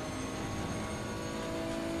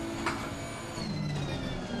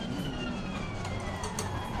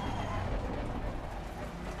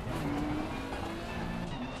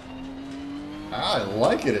 I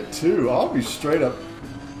like it at 2. I'll be straight up,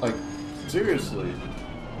 like, seriously.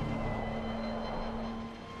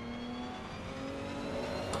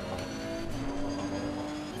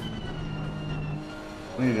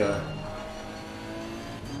 I need a,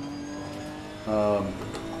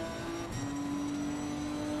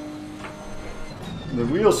 the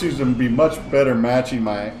wheel seems to be much better matching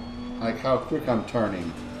my, like, how quick I'm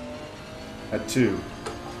turning at 2.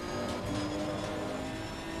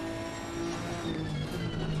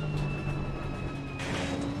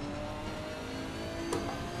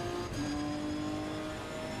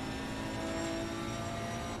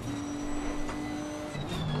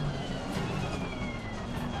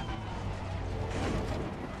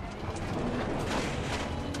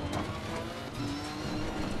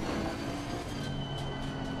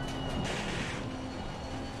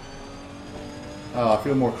 Oh, I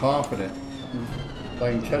feel more confident if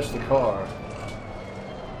I can catch the car.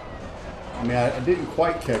 I mean, I didn't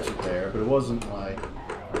quite catch it there, but it wasn't like...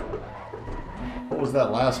 What was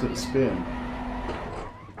that last bit of spin?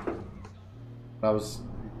 I was...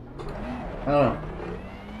 I don't know.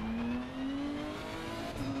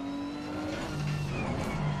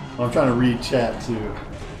 I'm trying to read chat too.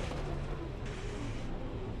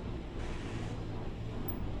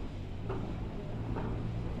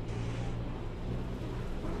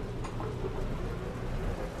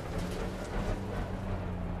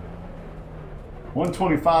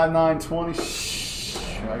 125, 920.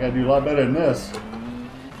 I gotta do a lot better than this.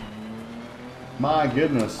 My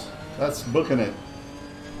goodness, that's booking it.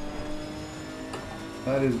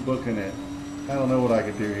 That is booking it. I don't know what I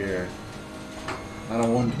could do here. Not a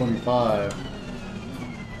 125. I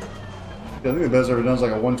think the best I've ever done is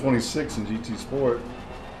like a 126 in GT Sport.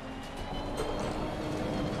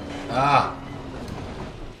 Ah!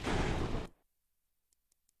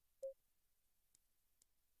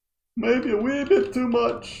 Maybe a wee bit too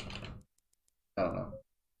much. I don't know.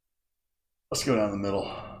 Let's go down the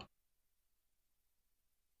middle.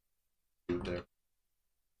 There.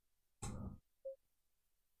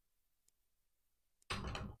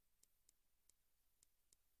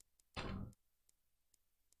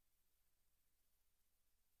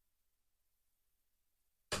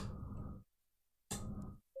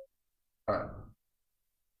 All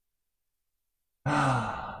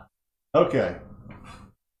right. Okay.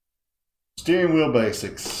 Steering wheel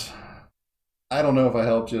basics. I don't know if I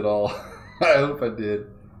helped you at all. I hope I did.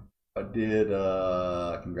 If I did,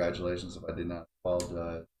 congratulations. If I did not,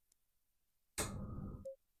 apologize.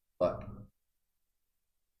 But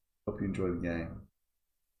hope you enjoy the game.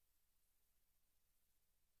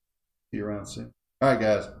 See you around soon. All right,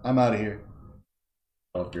 guys. I'm out of here.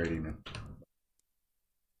 Have a great evening.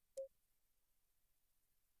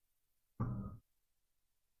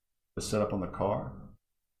 The setup on the car.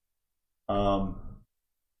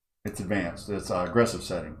 It's advanced. It's aggressive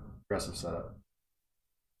setting. Aggressive setup.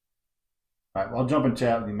 All right, well, I'll jump in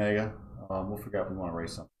chat with you, Mega. We'll figure out if we want to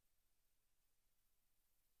race something.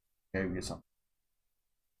 Okay, we get something.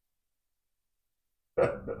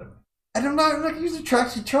 I don't know. I'm not using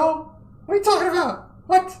traction control. What are you talking about?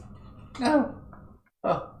 What? No.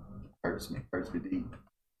 Oh, hurts me. Hurts me deep.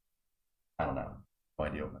 I don't know. No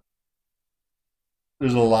idea.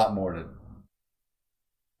 There's a lot more to.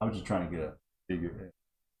 I was just trying to get a bigger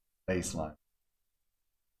baseline.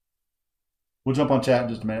 We'll jump on chat in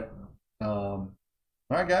just a minute. All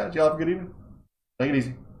right, guys. Y'all have a good evening. Take it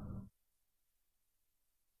easy.